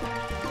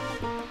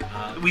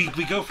 We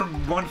go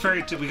from one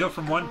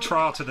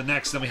trial to the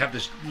next, then we have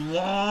this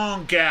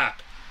long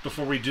gap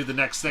before we do the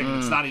next thing.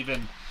 It's not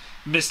even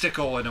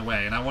mystical in a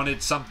way, and I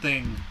wanted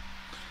something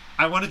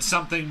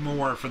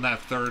more from that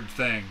third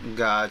thing.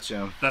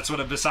 Gotcha. That's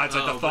what. Besides,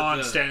 like the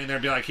Thawne standing there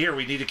and be like, "Here,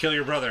 we need to kill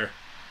your brother,"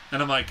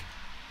 and I'm like,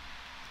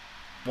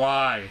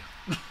 "Why?"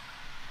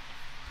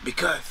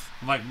 Because.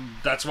 I'm like,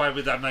 that's why.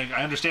 I'm like,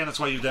 I understand. That's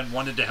why you then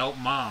wanted to help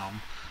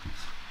mom.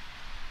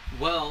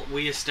 Well,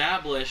 we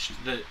established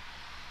that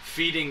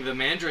feeding the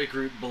mandrake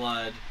root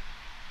blood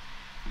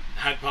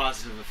had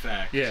positive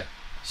effect. Yeah.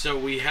 So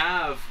we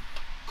have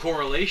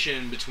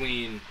correlation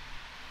between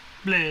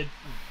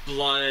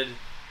blood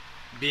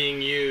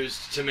being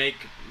used to make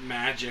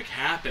magic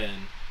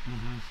happen.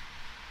 Mm-hmm.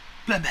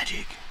 Blood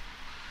magic.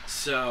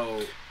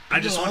 So I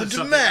just wanted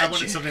something. I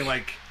wanted something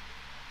like,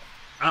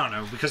 I don't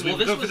know, because we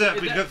go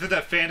through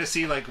that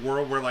fantasy like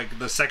world where like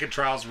the second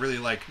trial is really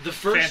like the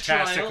first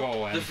fantastical.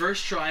 Trial, the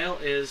first trial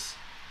is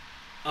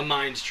a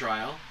mind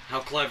trial. How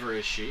clever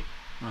is she?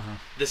 Uh-huh.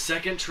 The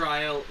second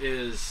trial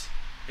is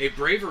a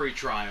bravery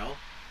trial.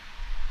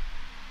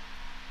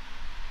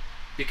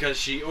 Because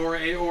she, or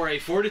a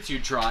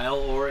fortitude trial,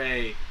 or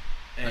a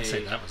I'd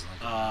say that was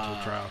like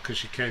a trial because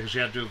she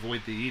had to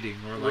avoid the eating,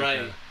 or like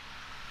right.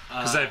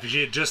 Because if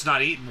she had just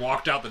not eaten,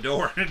 walked out the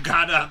door, and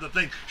got out the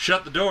thing,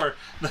 shut the door,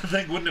 the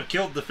thing wouldn't have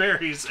killed the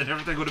fairies, and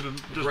everything would have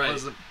been just right.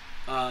 pleasant.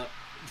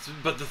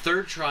 But the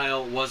third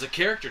trial was a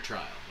character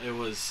trial. It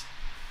was,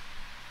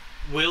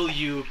 will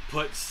you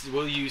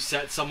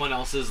set someone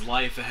else's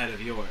life ahead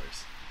of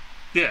yours?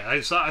 Yeah,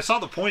 I saw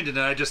the point in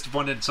it. I just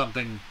wanted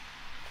something.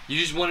 You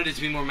just wanted it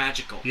to be more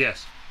magical.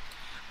 Yes.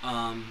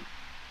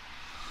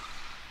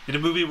 In a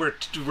movie where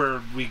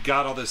we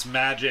got all this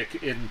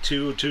magic in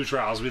two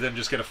trials, we then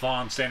just get a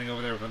fawn standing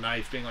over there with a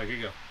knife, being like, "Here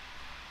you go,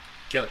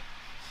 kill it."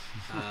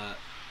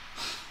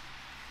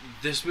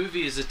 This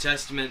movie is a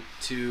testament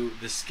to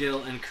the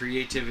skill and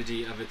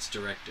creativity of its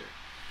director.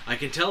 I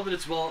can tell that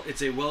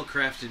it's a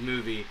well-crafted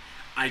movie.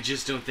 I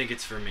just don't think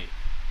it's for me.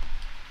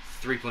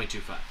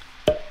 3.25.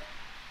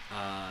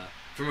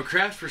 From a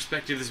craft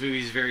perspective, this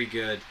movie is very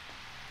good.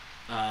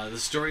 The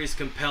story is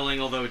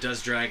compelling, although it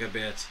does drag a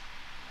bit.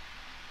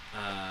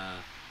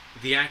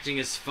 The acting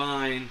is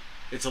fine.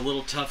 It's a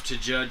little tough to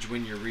judge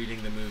when you're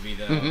reading the movie,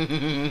 though.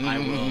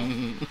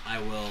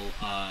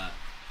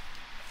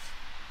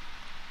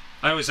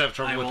 I always have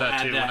trouble with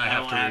that too when I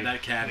have to read. Add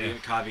that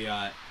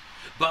caveat.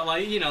 But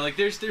like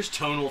there's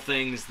tonal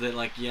things that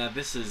like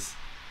this is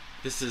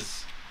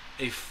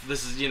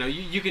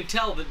you can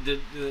tell that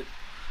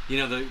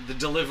the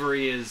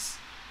delivery is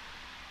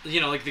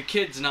like the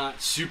kid's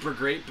not super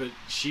great, but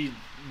she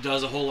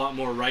does a whole lot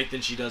more right than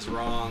she does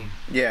wrong.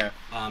 Yeah.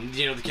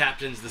 The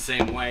captain's the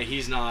same way.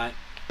 He's not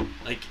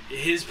like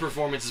his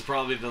performance is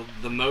probably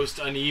the most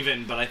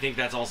uneven, but I think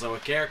that's also a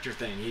character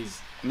thing.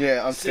 He's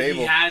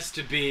unstable. He has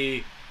to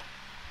be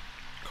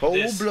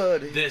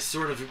cold-blooded. This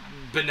sort of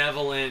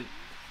benevolent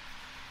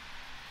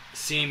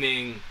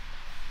seeming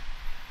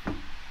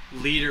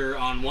leader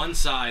on one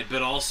side,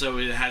 but also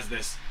it has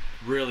this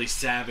really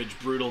savage,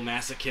 brutal,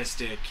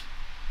 masochistic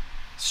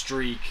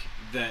streak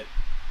that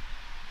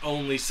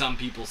only some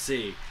people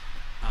see.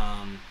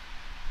 I'm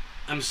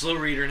a slow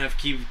reader and have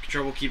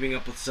trouble keeping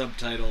up with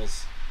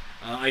subtitles.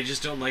 I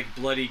just don't like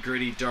bloody,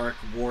 gritty, dark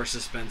war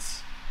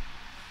suspense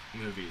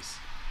movies.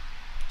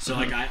 So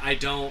like I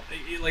don't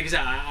like I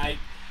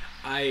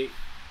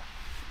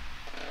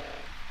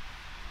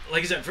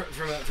said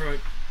from a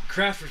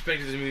craft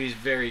perspective, this movie is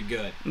very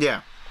good.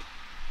 Yeah.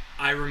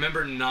 I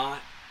remember not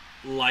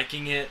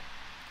liking it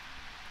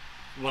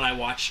when I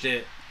watched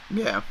it.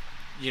 Yeah.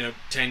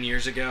 10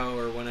 years ago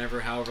or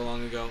however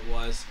long ago it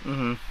was.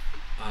 Mm-hmm.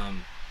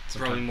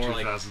 Probably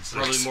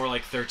more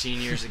like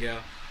 13 years ago.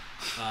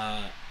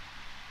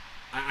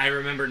 I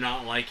remember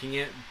not liking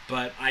it,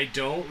 but I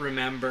don't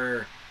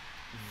remember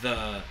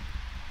the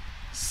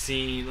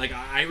scene. Like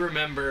I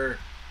remember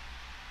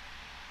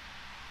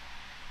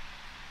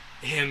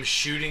him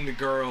shooting the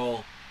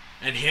girl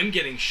and him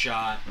getting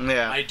shot.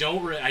 Yeah. I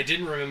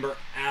didn't remember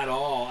at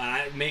all,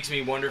 and it makes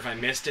me wonder if I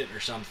missed it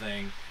or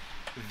something.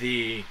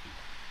 The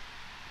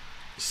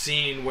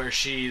scene where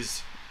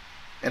she's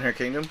in her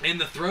kingdom, in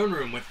the throne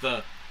room with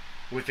the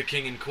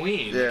king and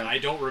queen. Yeah. I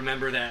don't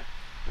remember that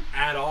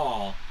at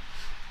all,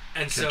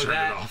 and Can't so turn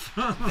that it off.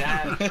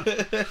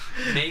 that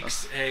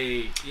makes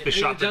They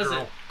shot the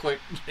girl.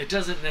 It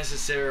doesn't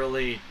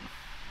necessarily.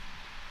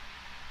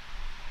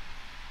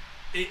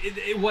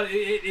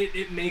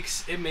 It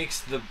makes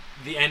the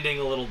ending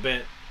a little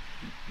bit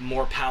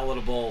more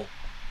palatable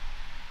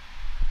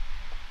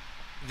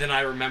than I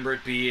remember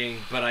it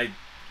being, but I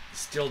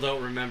still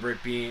don't remember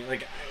it being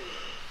like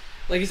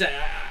I said.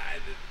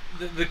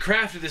 The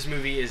craft of this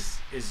movie is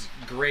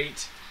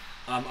great.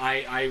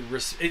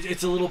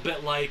 It's a little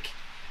bit like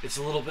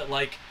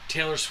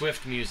Taylor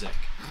Swift music.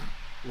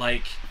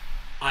 Like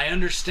I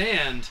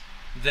understand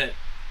that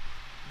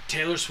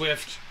Taylor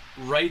Swift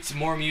writes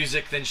more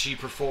music than she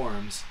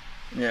performs.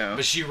 Yeah.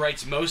 But she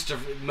writes most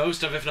of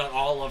if not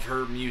all of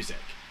her music.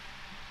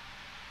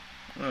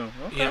 Oh,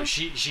 okay.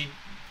 She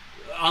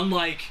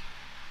unlike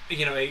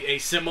a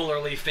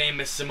similarly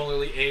famous,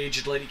 similarly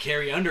aged Lady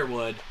Carrie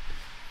Underwood,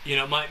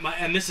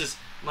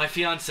 my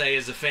fiance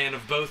is a fan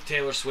of both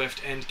Taylor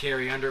Swift and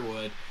Carrie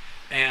Underwood,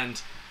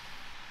 and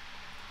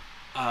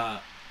I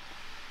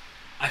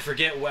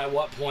forget at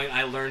what point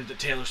I learned that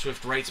Taylor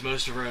Swift writes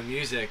most of her own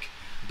music,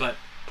 but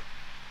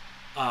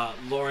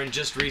Lauren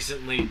just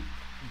recently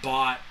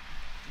bought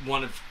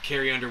one of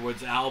Carrie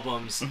Underwood's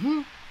albums,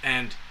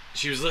 and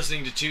she was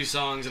listening to 2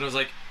 songs, and I was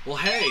like, well,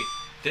 hey,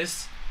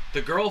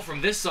 the girl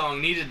from this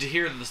song needed to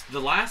hear the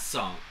last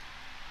song.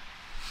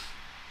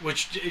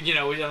 Which,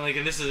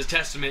 and this is a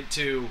testament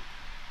to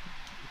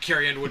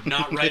Carrie Underwood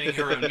not writing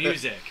her own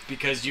music,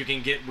 because you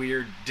can get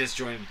weird,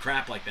 disjointed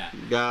crap like that.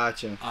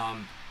 Gotcha.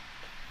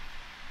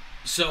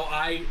 So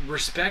I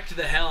respect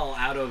the hell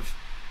out of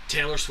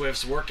Taylor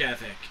Swift's work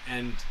ethic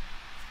and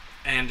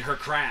her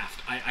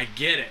craft. I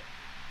get it.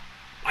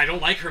 I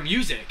don't like her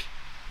music,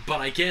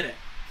 but I get it.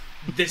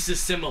 This is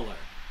similar.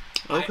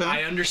 Okay.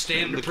 I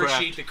understand and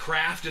appreciate the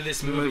craft of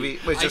this movie.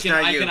 It's just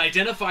I can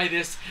identify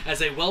this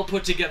as a well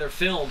put together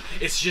film.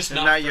 It's just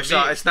not for your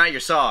me. It's not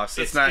your sauce.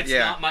 It's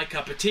not my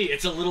cup of tea.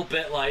 It's a little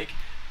bit like,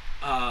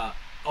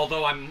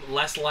 although I'm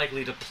less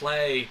likely to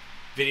play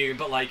video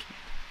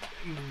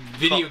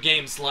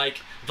games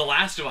like The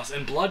Last of Us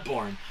and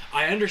Bloodborne.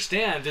 I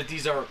understand that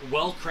these are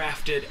well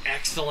crafted,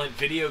 excellent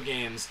video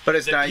games but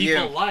it's that not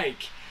people you.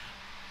 like,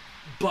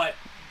 but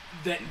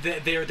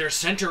their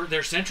central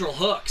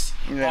hooks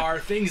are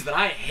things that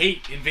I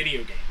hate in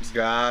video games.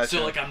 Gotcha.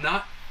 So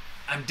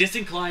I'm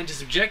disinclined to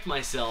subject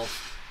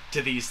myself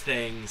to these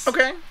things.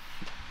 Okay.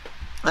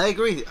 I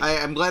agree.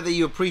 I'm glad that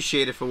you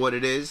appreciate it for what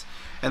it is,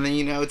 and then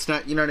it's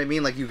not. You know what I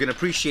mean? Like you can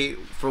appreciate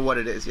for what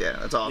it is. Yeah,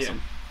 that's awesome.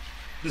 Yeah.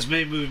 This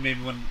movie made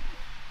me want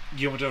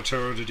Guillermo del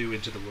Toro to do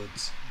Into the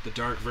Woods, the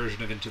dark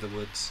version of Into the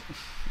Woods.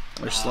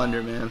 Or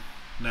Slender Man.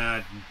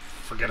 Nah,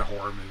 forget a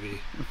horror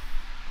movie.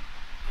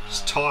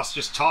 Just toss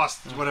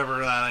whatever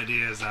that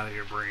idea is out of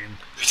your brain.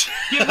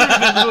 Get rid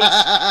of it,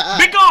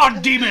 Lewis. Be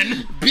gone,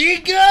 demon! Be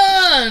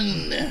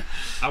gone!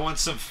 I want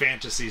some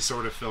fantasy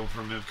sort of film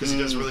from him, because he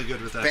does really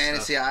good with that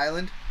Fantasy stuff.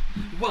 Island?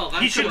 Well,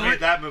 He should have made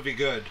that movie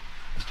good.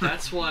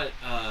 That's what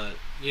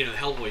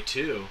Hellboy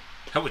 2.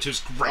 Hellboy 2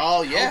 is great.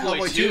 Oh yeah,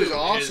 Hellboy 2 is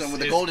awesome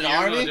with the Golden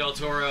Guillermo Army. del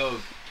Toro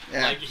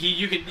Yeah. Like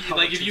you can Hellboy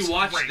like if 2 you is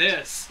watch great.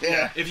 this,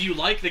 Yeah. if you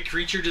like the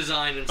creature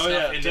design and stuff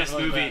yeah, in this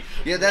definitely movie,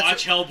 Yeah, that's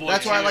watch Hellboy.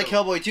 That's why I 2. like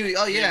Hellboy too.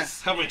 Oh yeah.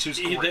 Yes. Hellboy 2's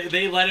great.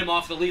 They let him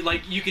off the lead.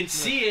 Like you can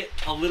see it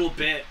a little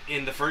bit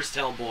in the first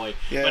Hellboy,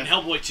 Yeah. but in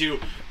Hellboy 2,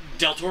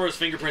 Del Toro's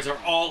fingerprints are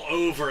all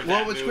over that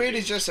Well, what's movie. great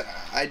is just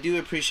I do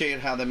appreciate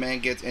how the man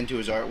gets into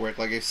his artwork.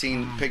 Like I've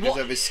seen pictures Well,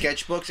 of his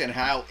sketchbooks and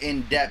how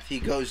in depth he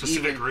goes.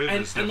 Pacific Even Rim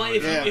and, is and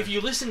like definitely if you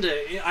listen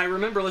to, I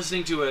remember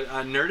listening to a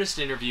Nerdist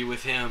interview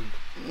with him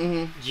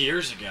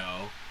years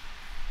ago,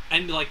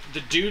 and like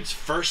the dude's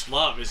first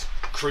love is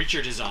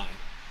creature design.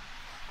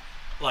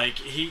 Like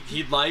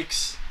he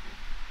likes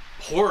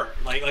horror,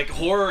 like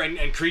horror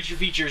and creature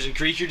features and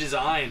creature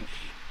design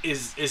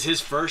is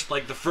his first,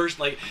 like the first,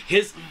 like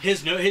his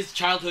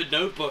childhood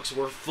notebooks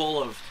were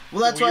full of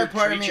well, that's why weird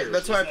part of me. creatures,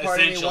 That's why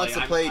part of me essentially. wants to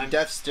I'm- play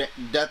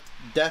I'm-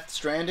 Death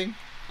Stranding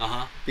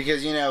Uh-huh.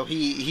 because you know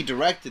he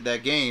directed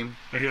that game.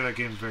 I hear that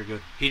game's very good.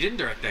 He didn't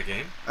direct that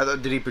game.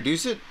 Did he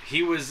produce it?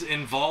 He was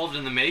involved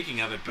in the making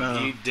of it, but Oh.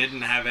 he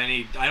didn't have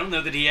any. I don't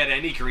know that he had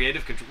any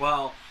creative control.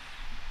 Well,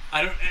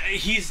 I don't.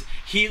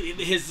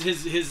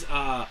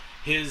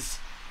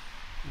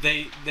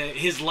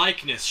 His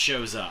likeness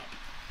shows up,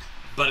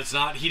 but it's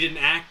not. He didn't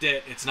act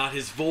it. It's not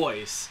his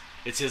voice.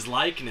 It's his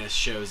likeness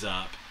shows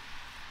up.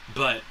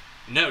 But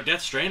no,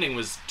 Death Stranding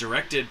was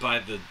directed by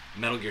the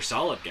Metal Gear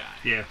Solid guy.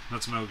 Yeah,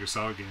 that's a Metal Gear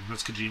Solid game.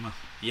 That's Kojima.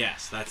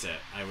 Yes, that's it.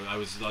 I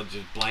was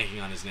just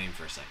blanking on his name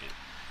for a second.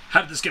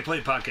 How did this get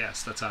played?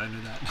 Podcast. That's how I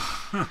knew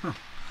that.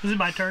 Is it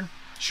my turn?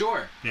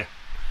 Sure. Yeah.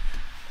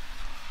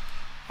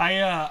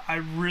 I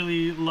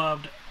really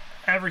loved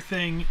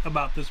everything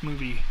about this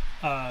movie.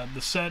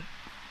 The set,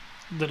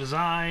 the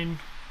design,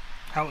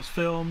 how it's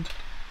filmed.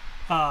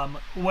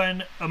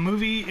 When a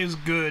movie is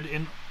good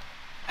and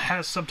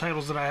has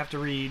subtitles that I have to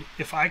read,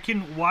 if I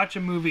can watch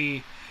a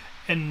movie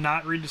and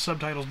not read the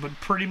subtitles but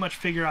pretty much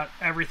figure out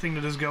everything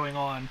that is going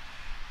on,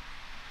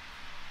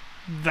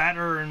 that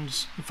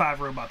earns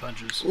 5 robot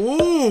punches.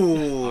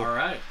 Ooh, All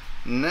right.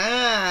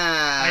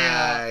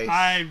 nice.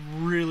 I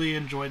really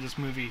enjoyed this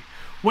movie.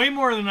 Way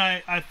more than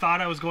I thought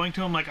I was going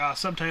to. I'm like,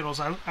 subtitles,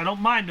 I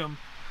don't mind them.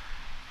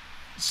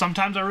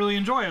 Sometimes I really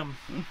enjoy them.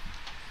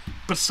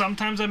 But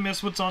sometimes I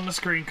miss what's on the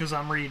screen because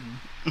I'm reading.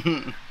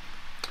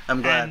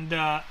 I'm glad. And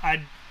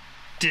I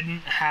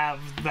didn't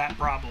have that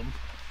problem.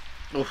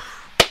 Oof.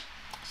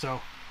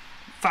 So,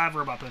 5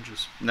 robot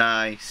punches.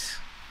 Nice.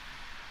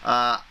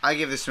 I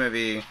give this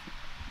movie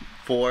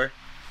 4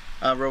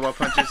 robot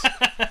punches.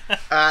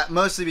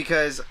 Mostly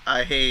because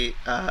I hate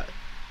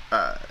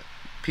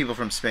people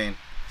from Spain.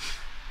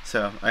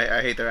 So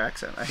I hate their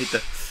accent. I hate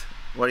the.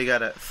 Why do you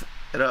gotta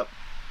it up?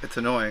 It's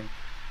annoying.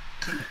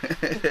 I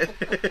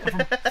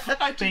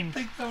Thing. didn't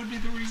think that would be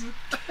the reason.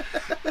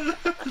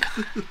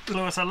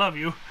 Louis, I love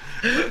you.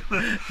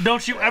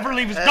 Don't you ever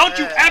leave us. Don't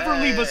you ever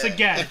leave us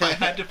again. If I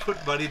had to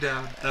put money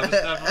down, that was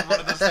never one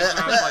of those things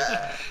where I was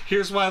like,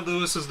 here's why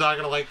Lewis is not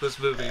going to like this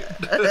movie.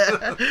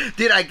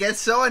 Dude, I get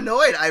so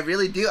annoyed. I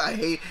really do. I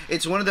hate.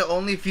 It's one of the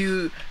only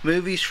few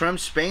movies from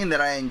Spain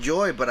that I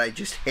enjoy, but I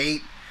just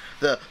hate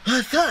the.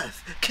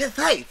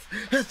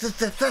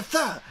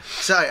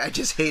 Sorry, I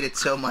just hate it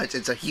so much.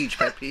 It's a huge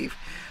pet peeve.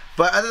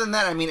 But other than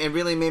that, I mean, it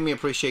really made me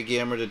appreciate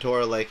Guillermo del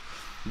Toro, like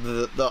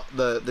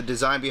the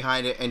design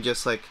behind it, and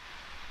just like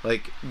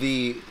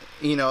the,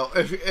 you know,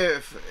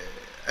 if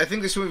I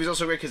think this movie is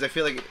also great because I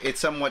feel like it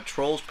somewhat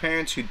trolls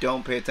parents who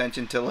don't pay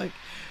attention to like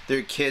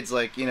their kids,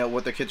 like, you know,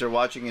 what their kids are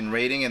watching and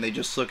rating, and they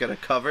just look at a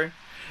cover.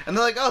 And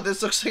they're like, oh,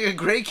 this looks like a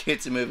great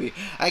kids movie.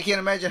 I can't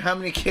imagine how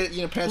many kids,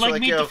 you know, parents Like are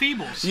like, Meet yo, the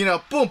Feebles. you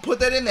know, boom, put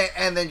that in there,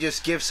 and then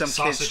just give some kids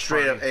Sausage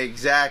straight up, party.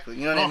 exactly.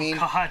 You know what I Oh, mean?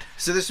 God.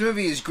 So this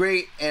movie is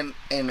great, and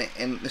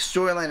the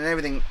storyline and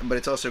everything, but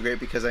it's also great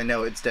because I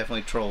know it's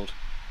definitely trolled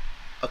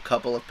a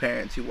couple of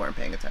parents who weren't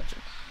paying attention.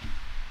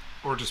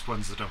 Or just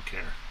ones that don't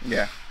care.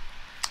 Yeah.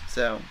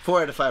 So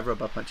 4 out of 5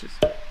 robot punches.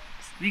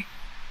 Sweet.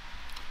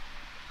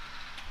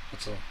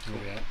 That's all.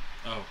 Where we at?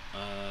 Oh,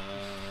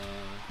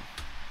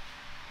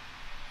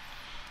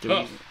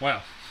 Oh,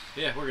 wow.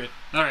 yeah, we're good.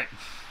 All right.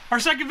 Our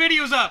second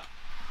video's up.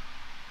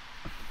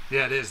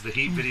 Yeah, it is. The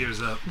Heat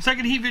video's up. The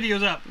second Heat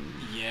video's up.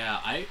 Yeah,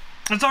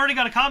 It's already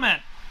got a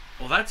comment.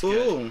 well, that's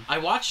good. Ooh. I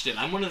watched it.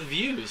 I'm one of the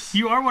views.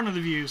 You are one of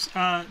the views.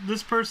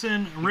 This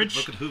person, Rich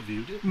Look at who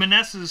viewed it.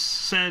 Meneses,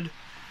 said,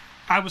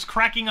 I was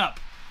cracking up.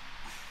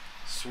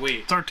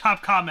 Sweet. It's our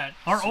top comment.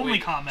 Our only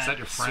Sweet. comment. Is that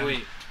your friend?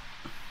 Sweet.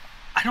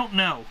 I don't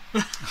know.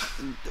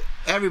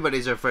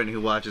 Everybody's our friend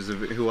who watches our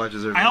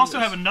videos. I also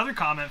have another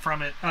comment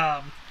from it.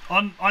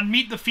 On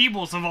Meet the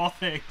Feebles, of all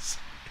things.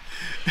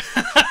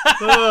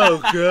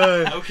 Oh,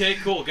 God. Okay,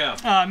 cool, go.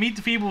 Meet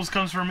the Feebles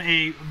comes from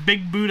a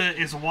Big Buddha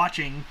is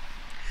watching.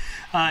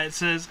 It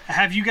says,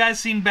 have you guys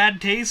seen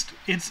Bad Taste?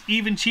 It's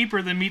even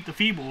cheaper than Meet the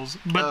Feebles,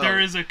 but there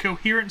is a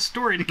coherent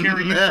story to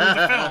carry you through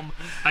the film.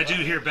 I do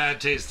hear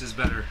Bad Taste is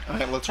better. All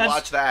right, let's That's-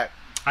 watch that.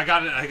 I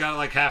got it. I got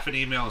like half an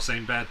email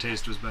saying Bad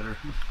Taste was better.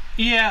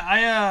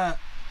 Yeah,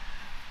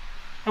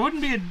 I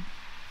wouldn't be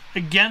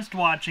against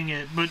watching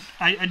it, but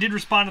I did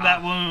respond to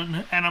that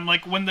one, and I'm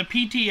like, when the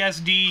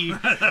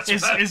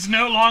PTSD is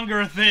no longer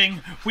a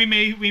thing, we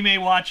may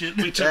watch it.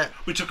 We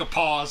took a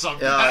pause on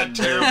that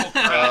terrible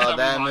crap.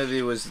 That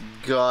movie was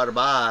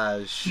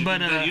garbage.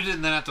 But you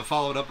didn't then have to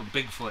follow it up with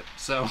Bigfoot,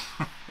 so.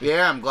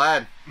 Yeah, I'm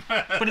glad.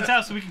 But it's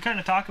out, so we can kind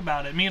of talk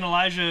about it. Me and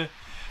Elijah,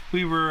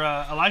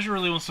 Elijah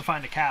really wants to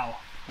find a cow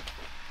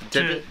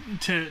to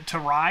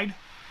ride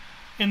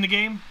in the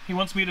game. He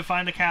wants me to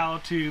find a cow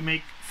to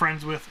make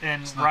friends with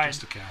and It's ride. not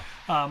just a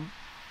cow.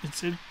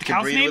 The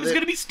cow's breed name with is it?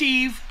 going to be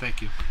Steve.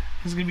 Thank you.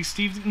 It's going to be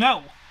Steve.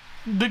 No,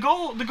 the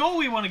goal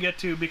we want to get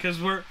to,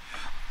 because we're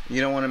You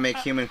don't want to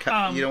make you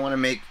don't want to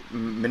make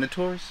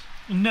minotaurs?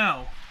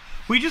 no,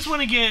 we just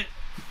want to get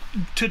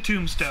to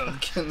Tombstone.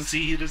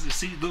 See,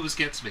 Lewis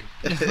gets me.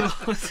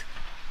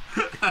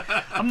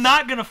 I'm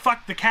not gonna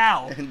fuck the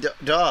cow.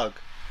 Dog.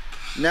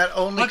 Not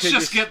only Let's could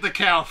just you get the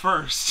cow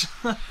first.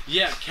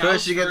 Yeah, cows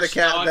first you get the first,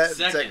 cow. dogs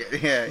That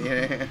second.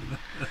 Yeah.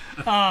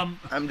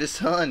 I'm just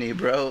telling you,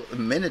 bro.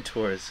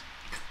 Minotaurs.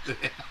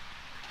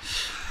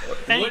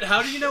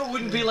 How do you know it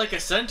wouldn't be like a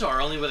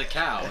centaur, only with a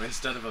cow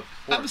instead of a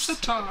I'm a horse?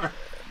 centaur.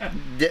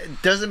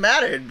 Doesn't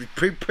matter. It'd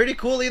be pretty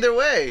cool either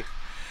way.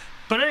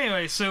 But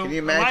anyway, so Can you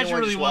imagine Elijah one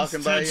really just wants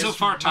walking to by you? So just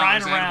far, ride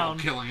Tyler's animal around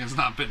killing has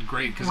not been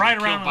great because Ride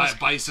he's around killed by on a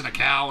bison, a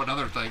cow, and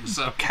other things.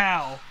 So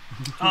cow.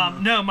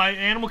 No, my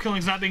animal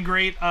killing's not been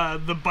great.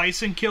 The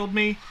bison killed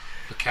me.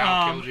 the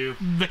cow killed you.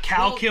 The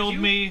cow Well, killed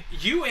me.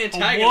 You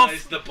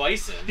antagonized the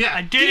bison. Yeah,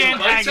 I did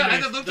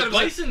antagonize. The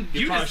bison,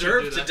 you probably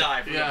deserve shouldn't to do that.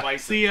 die from Yeah. the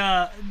bison.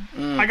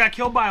 The I got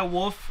killed by a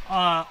wolf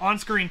on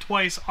screen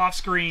twice, off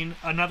screen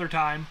another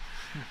time.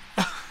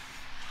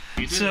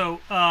 So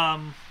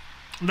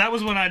that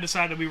was when I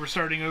decided we were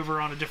starting over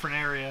on a different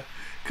area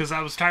because I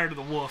was tired of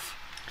the wolf.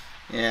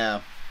 Yeah.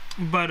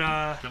 But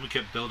Then we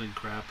kept building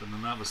crap, and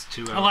then that was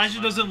 2 hours.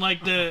 Elijah doesn't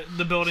like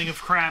the building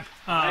of crap.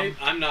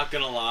 I'm not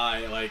gonna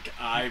lie, like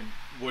I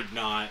would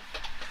not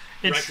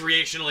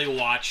recreationally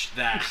watch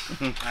that.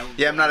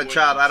 Yeah, I'm not a wouldn't.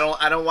 child. I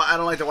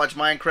don't like to watch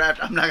Minecraft.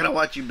 I'm not gonna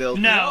watch you build.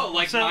 No. No,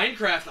 like so-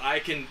 Minecraft,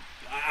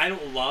 I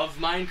don't love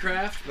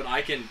Minecraft, but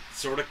I can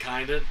sort of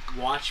kind of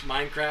watch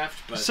Minecraft.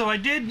 But So I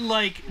did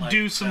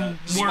do some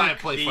This is why I work.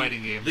 play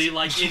fighting games. the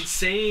like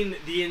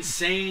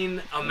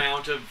insane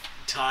amount of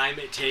time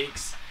it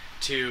takes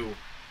to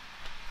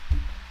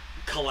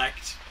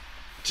collect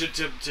to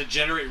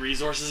generate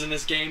resources in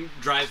this game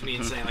drives me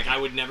insane. Like I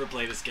would never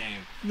play this game.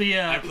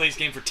 I'd play this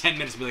game for 10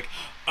 minutes and be like,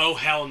 oh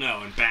hell no,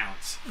 and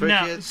bounce.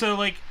 No,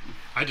 so I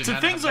didn't so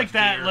have things enough like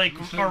that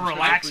gear. are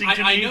relaxing to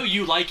me. I know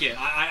you like it.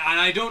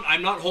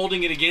 I'm not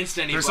holding it against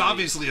anybody. There's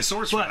obviously a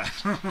source for But-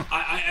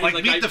 that. Like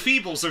Meet the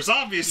Feebles. There's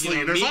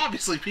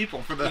obviously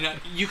people for that.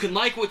 You can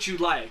like what you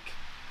like,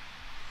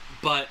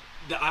 but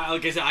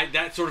like I said,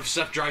 that sort of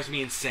stuff drives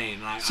me insane.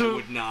 And I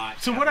would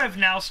not. So what I've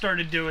now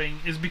started doing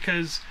is,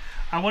 because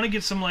I want to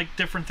get some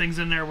different things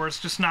in there where it's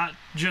just not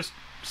just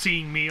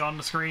seeing me on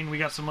the screen. We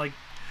got some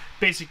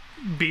basic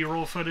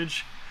B-roll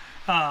footage.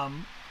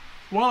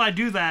 While I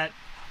do that,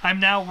 I'm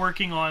now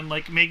working on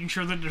making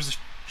sure that there's a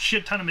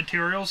shit ton of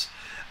materials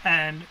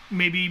and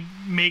maybe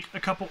make a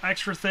couple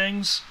extra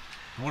things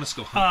I want us to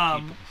go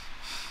hunt people.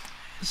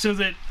 so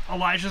that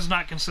Elijah's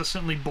not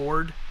consistently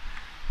bored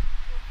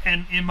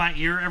and in my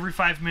ear every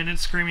 5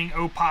 minutes screaming,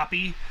 "Oh,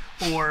 Poppy,"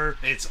 or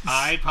It's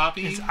I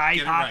Poppy. "It's I,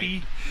 Get it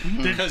Poppy."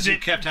 right. Because you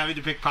kept having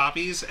to pick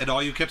poppies, and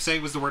all you kept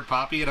saying was the word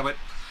Poppy, and I went,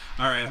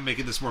 all right, I'm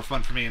making this more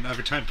fun for me. And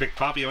every time I picked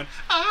Poppy, I went,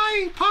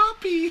 I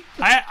Poppy.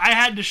 I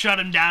had to shut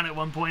him down at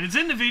one point. It's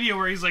in the video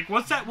where he's like,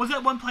 "What's that? What's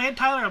that one plant,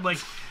 Tyler?" I'm like,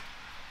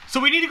 "So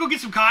we need to go get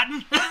some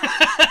cotton."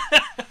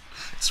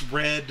 It's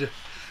red.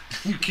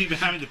 You keep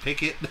having to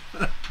pick it.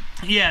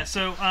 Yeah.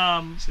 So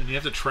And you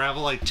have to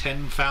travel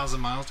 10,000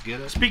 miles to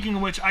get it. speaking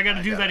of which, I got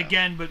to do that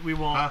again, but we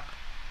won't. Huh?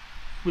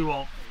 We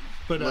won't.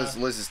 But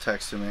Liz is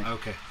texting me.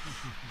 Okay.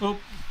 oh,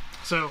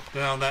 so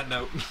Then on that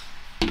note,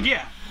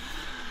 yeah.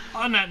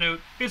 On that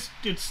note, it's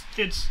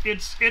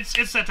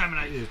that time of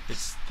night.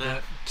 it's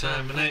that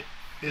time of night.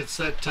 It's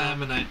that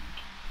time of night.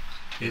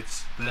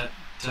 It's that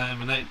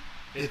time of night.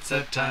 It's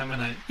that time of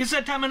night. It's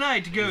that time of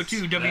night to go It's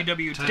to that time of night.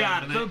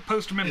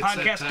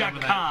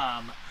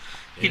 www.thepostermanpodcast.com.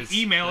 You can It's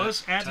email that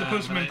us at time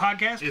of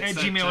thepostermanpodcast night. at It's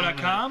that time of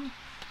gmail.com.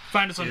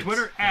 Find us on It's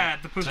Twitter that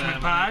at The time Posterman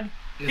of Pod, night.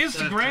 It's that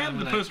time Instagram, of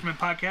The night. Posterman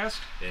Podcast,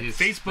 It's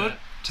Facebook, that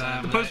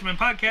time The of Posterman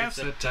night. Podcast. It's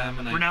that time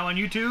of night. We're now on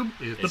YouTube,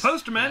 It's The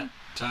Posterman,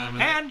 that time of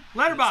night. and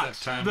Letterboxd, It's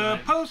that time of The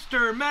night.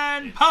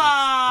 Posterman It's Pod.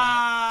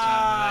 that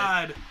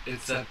time of night.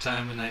 It's that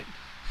time of night.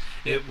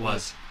 It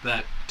was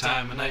that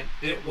time of night.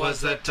 It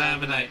was that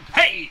time of night.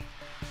 Hey!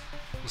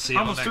 We'll see you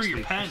all Almost next threw your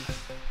week. pen.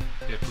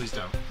 Yeah, please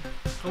don't.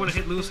 I would have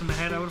hit Lewis in the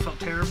head. I would have felt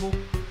terrible.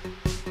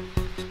 Just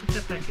put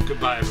that back in.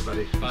 Goodbye,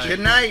 everybody. Bye. Good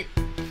night.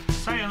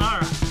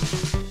 Sayonara.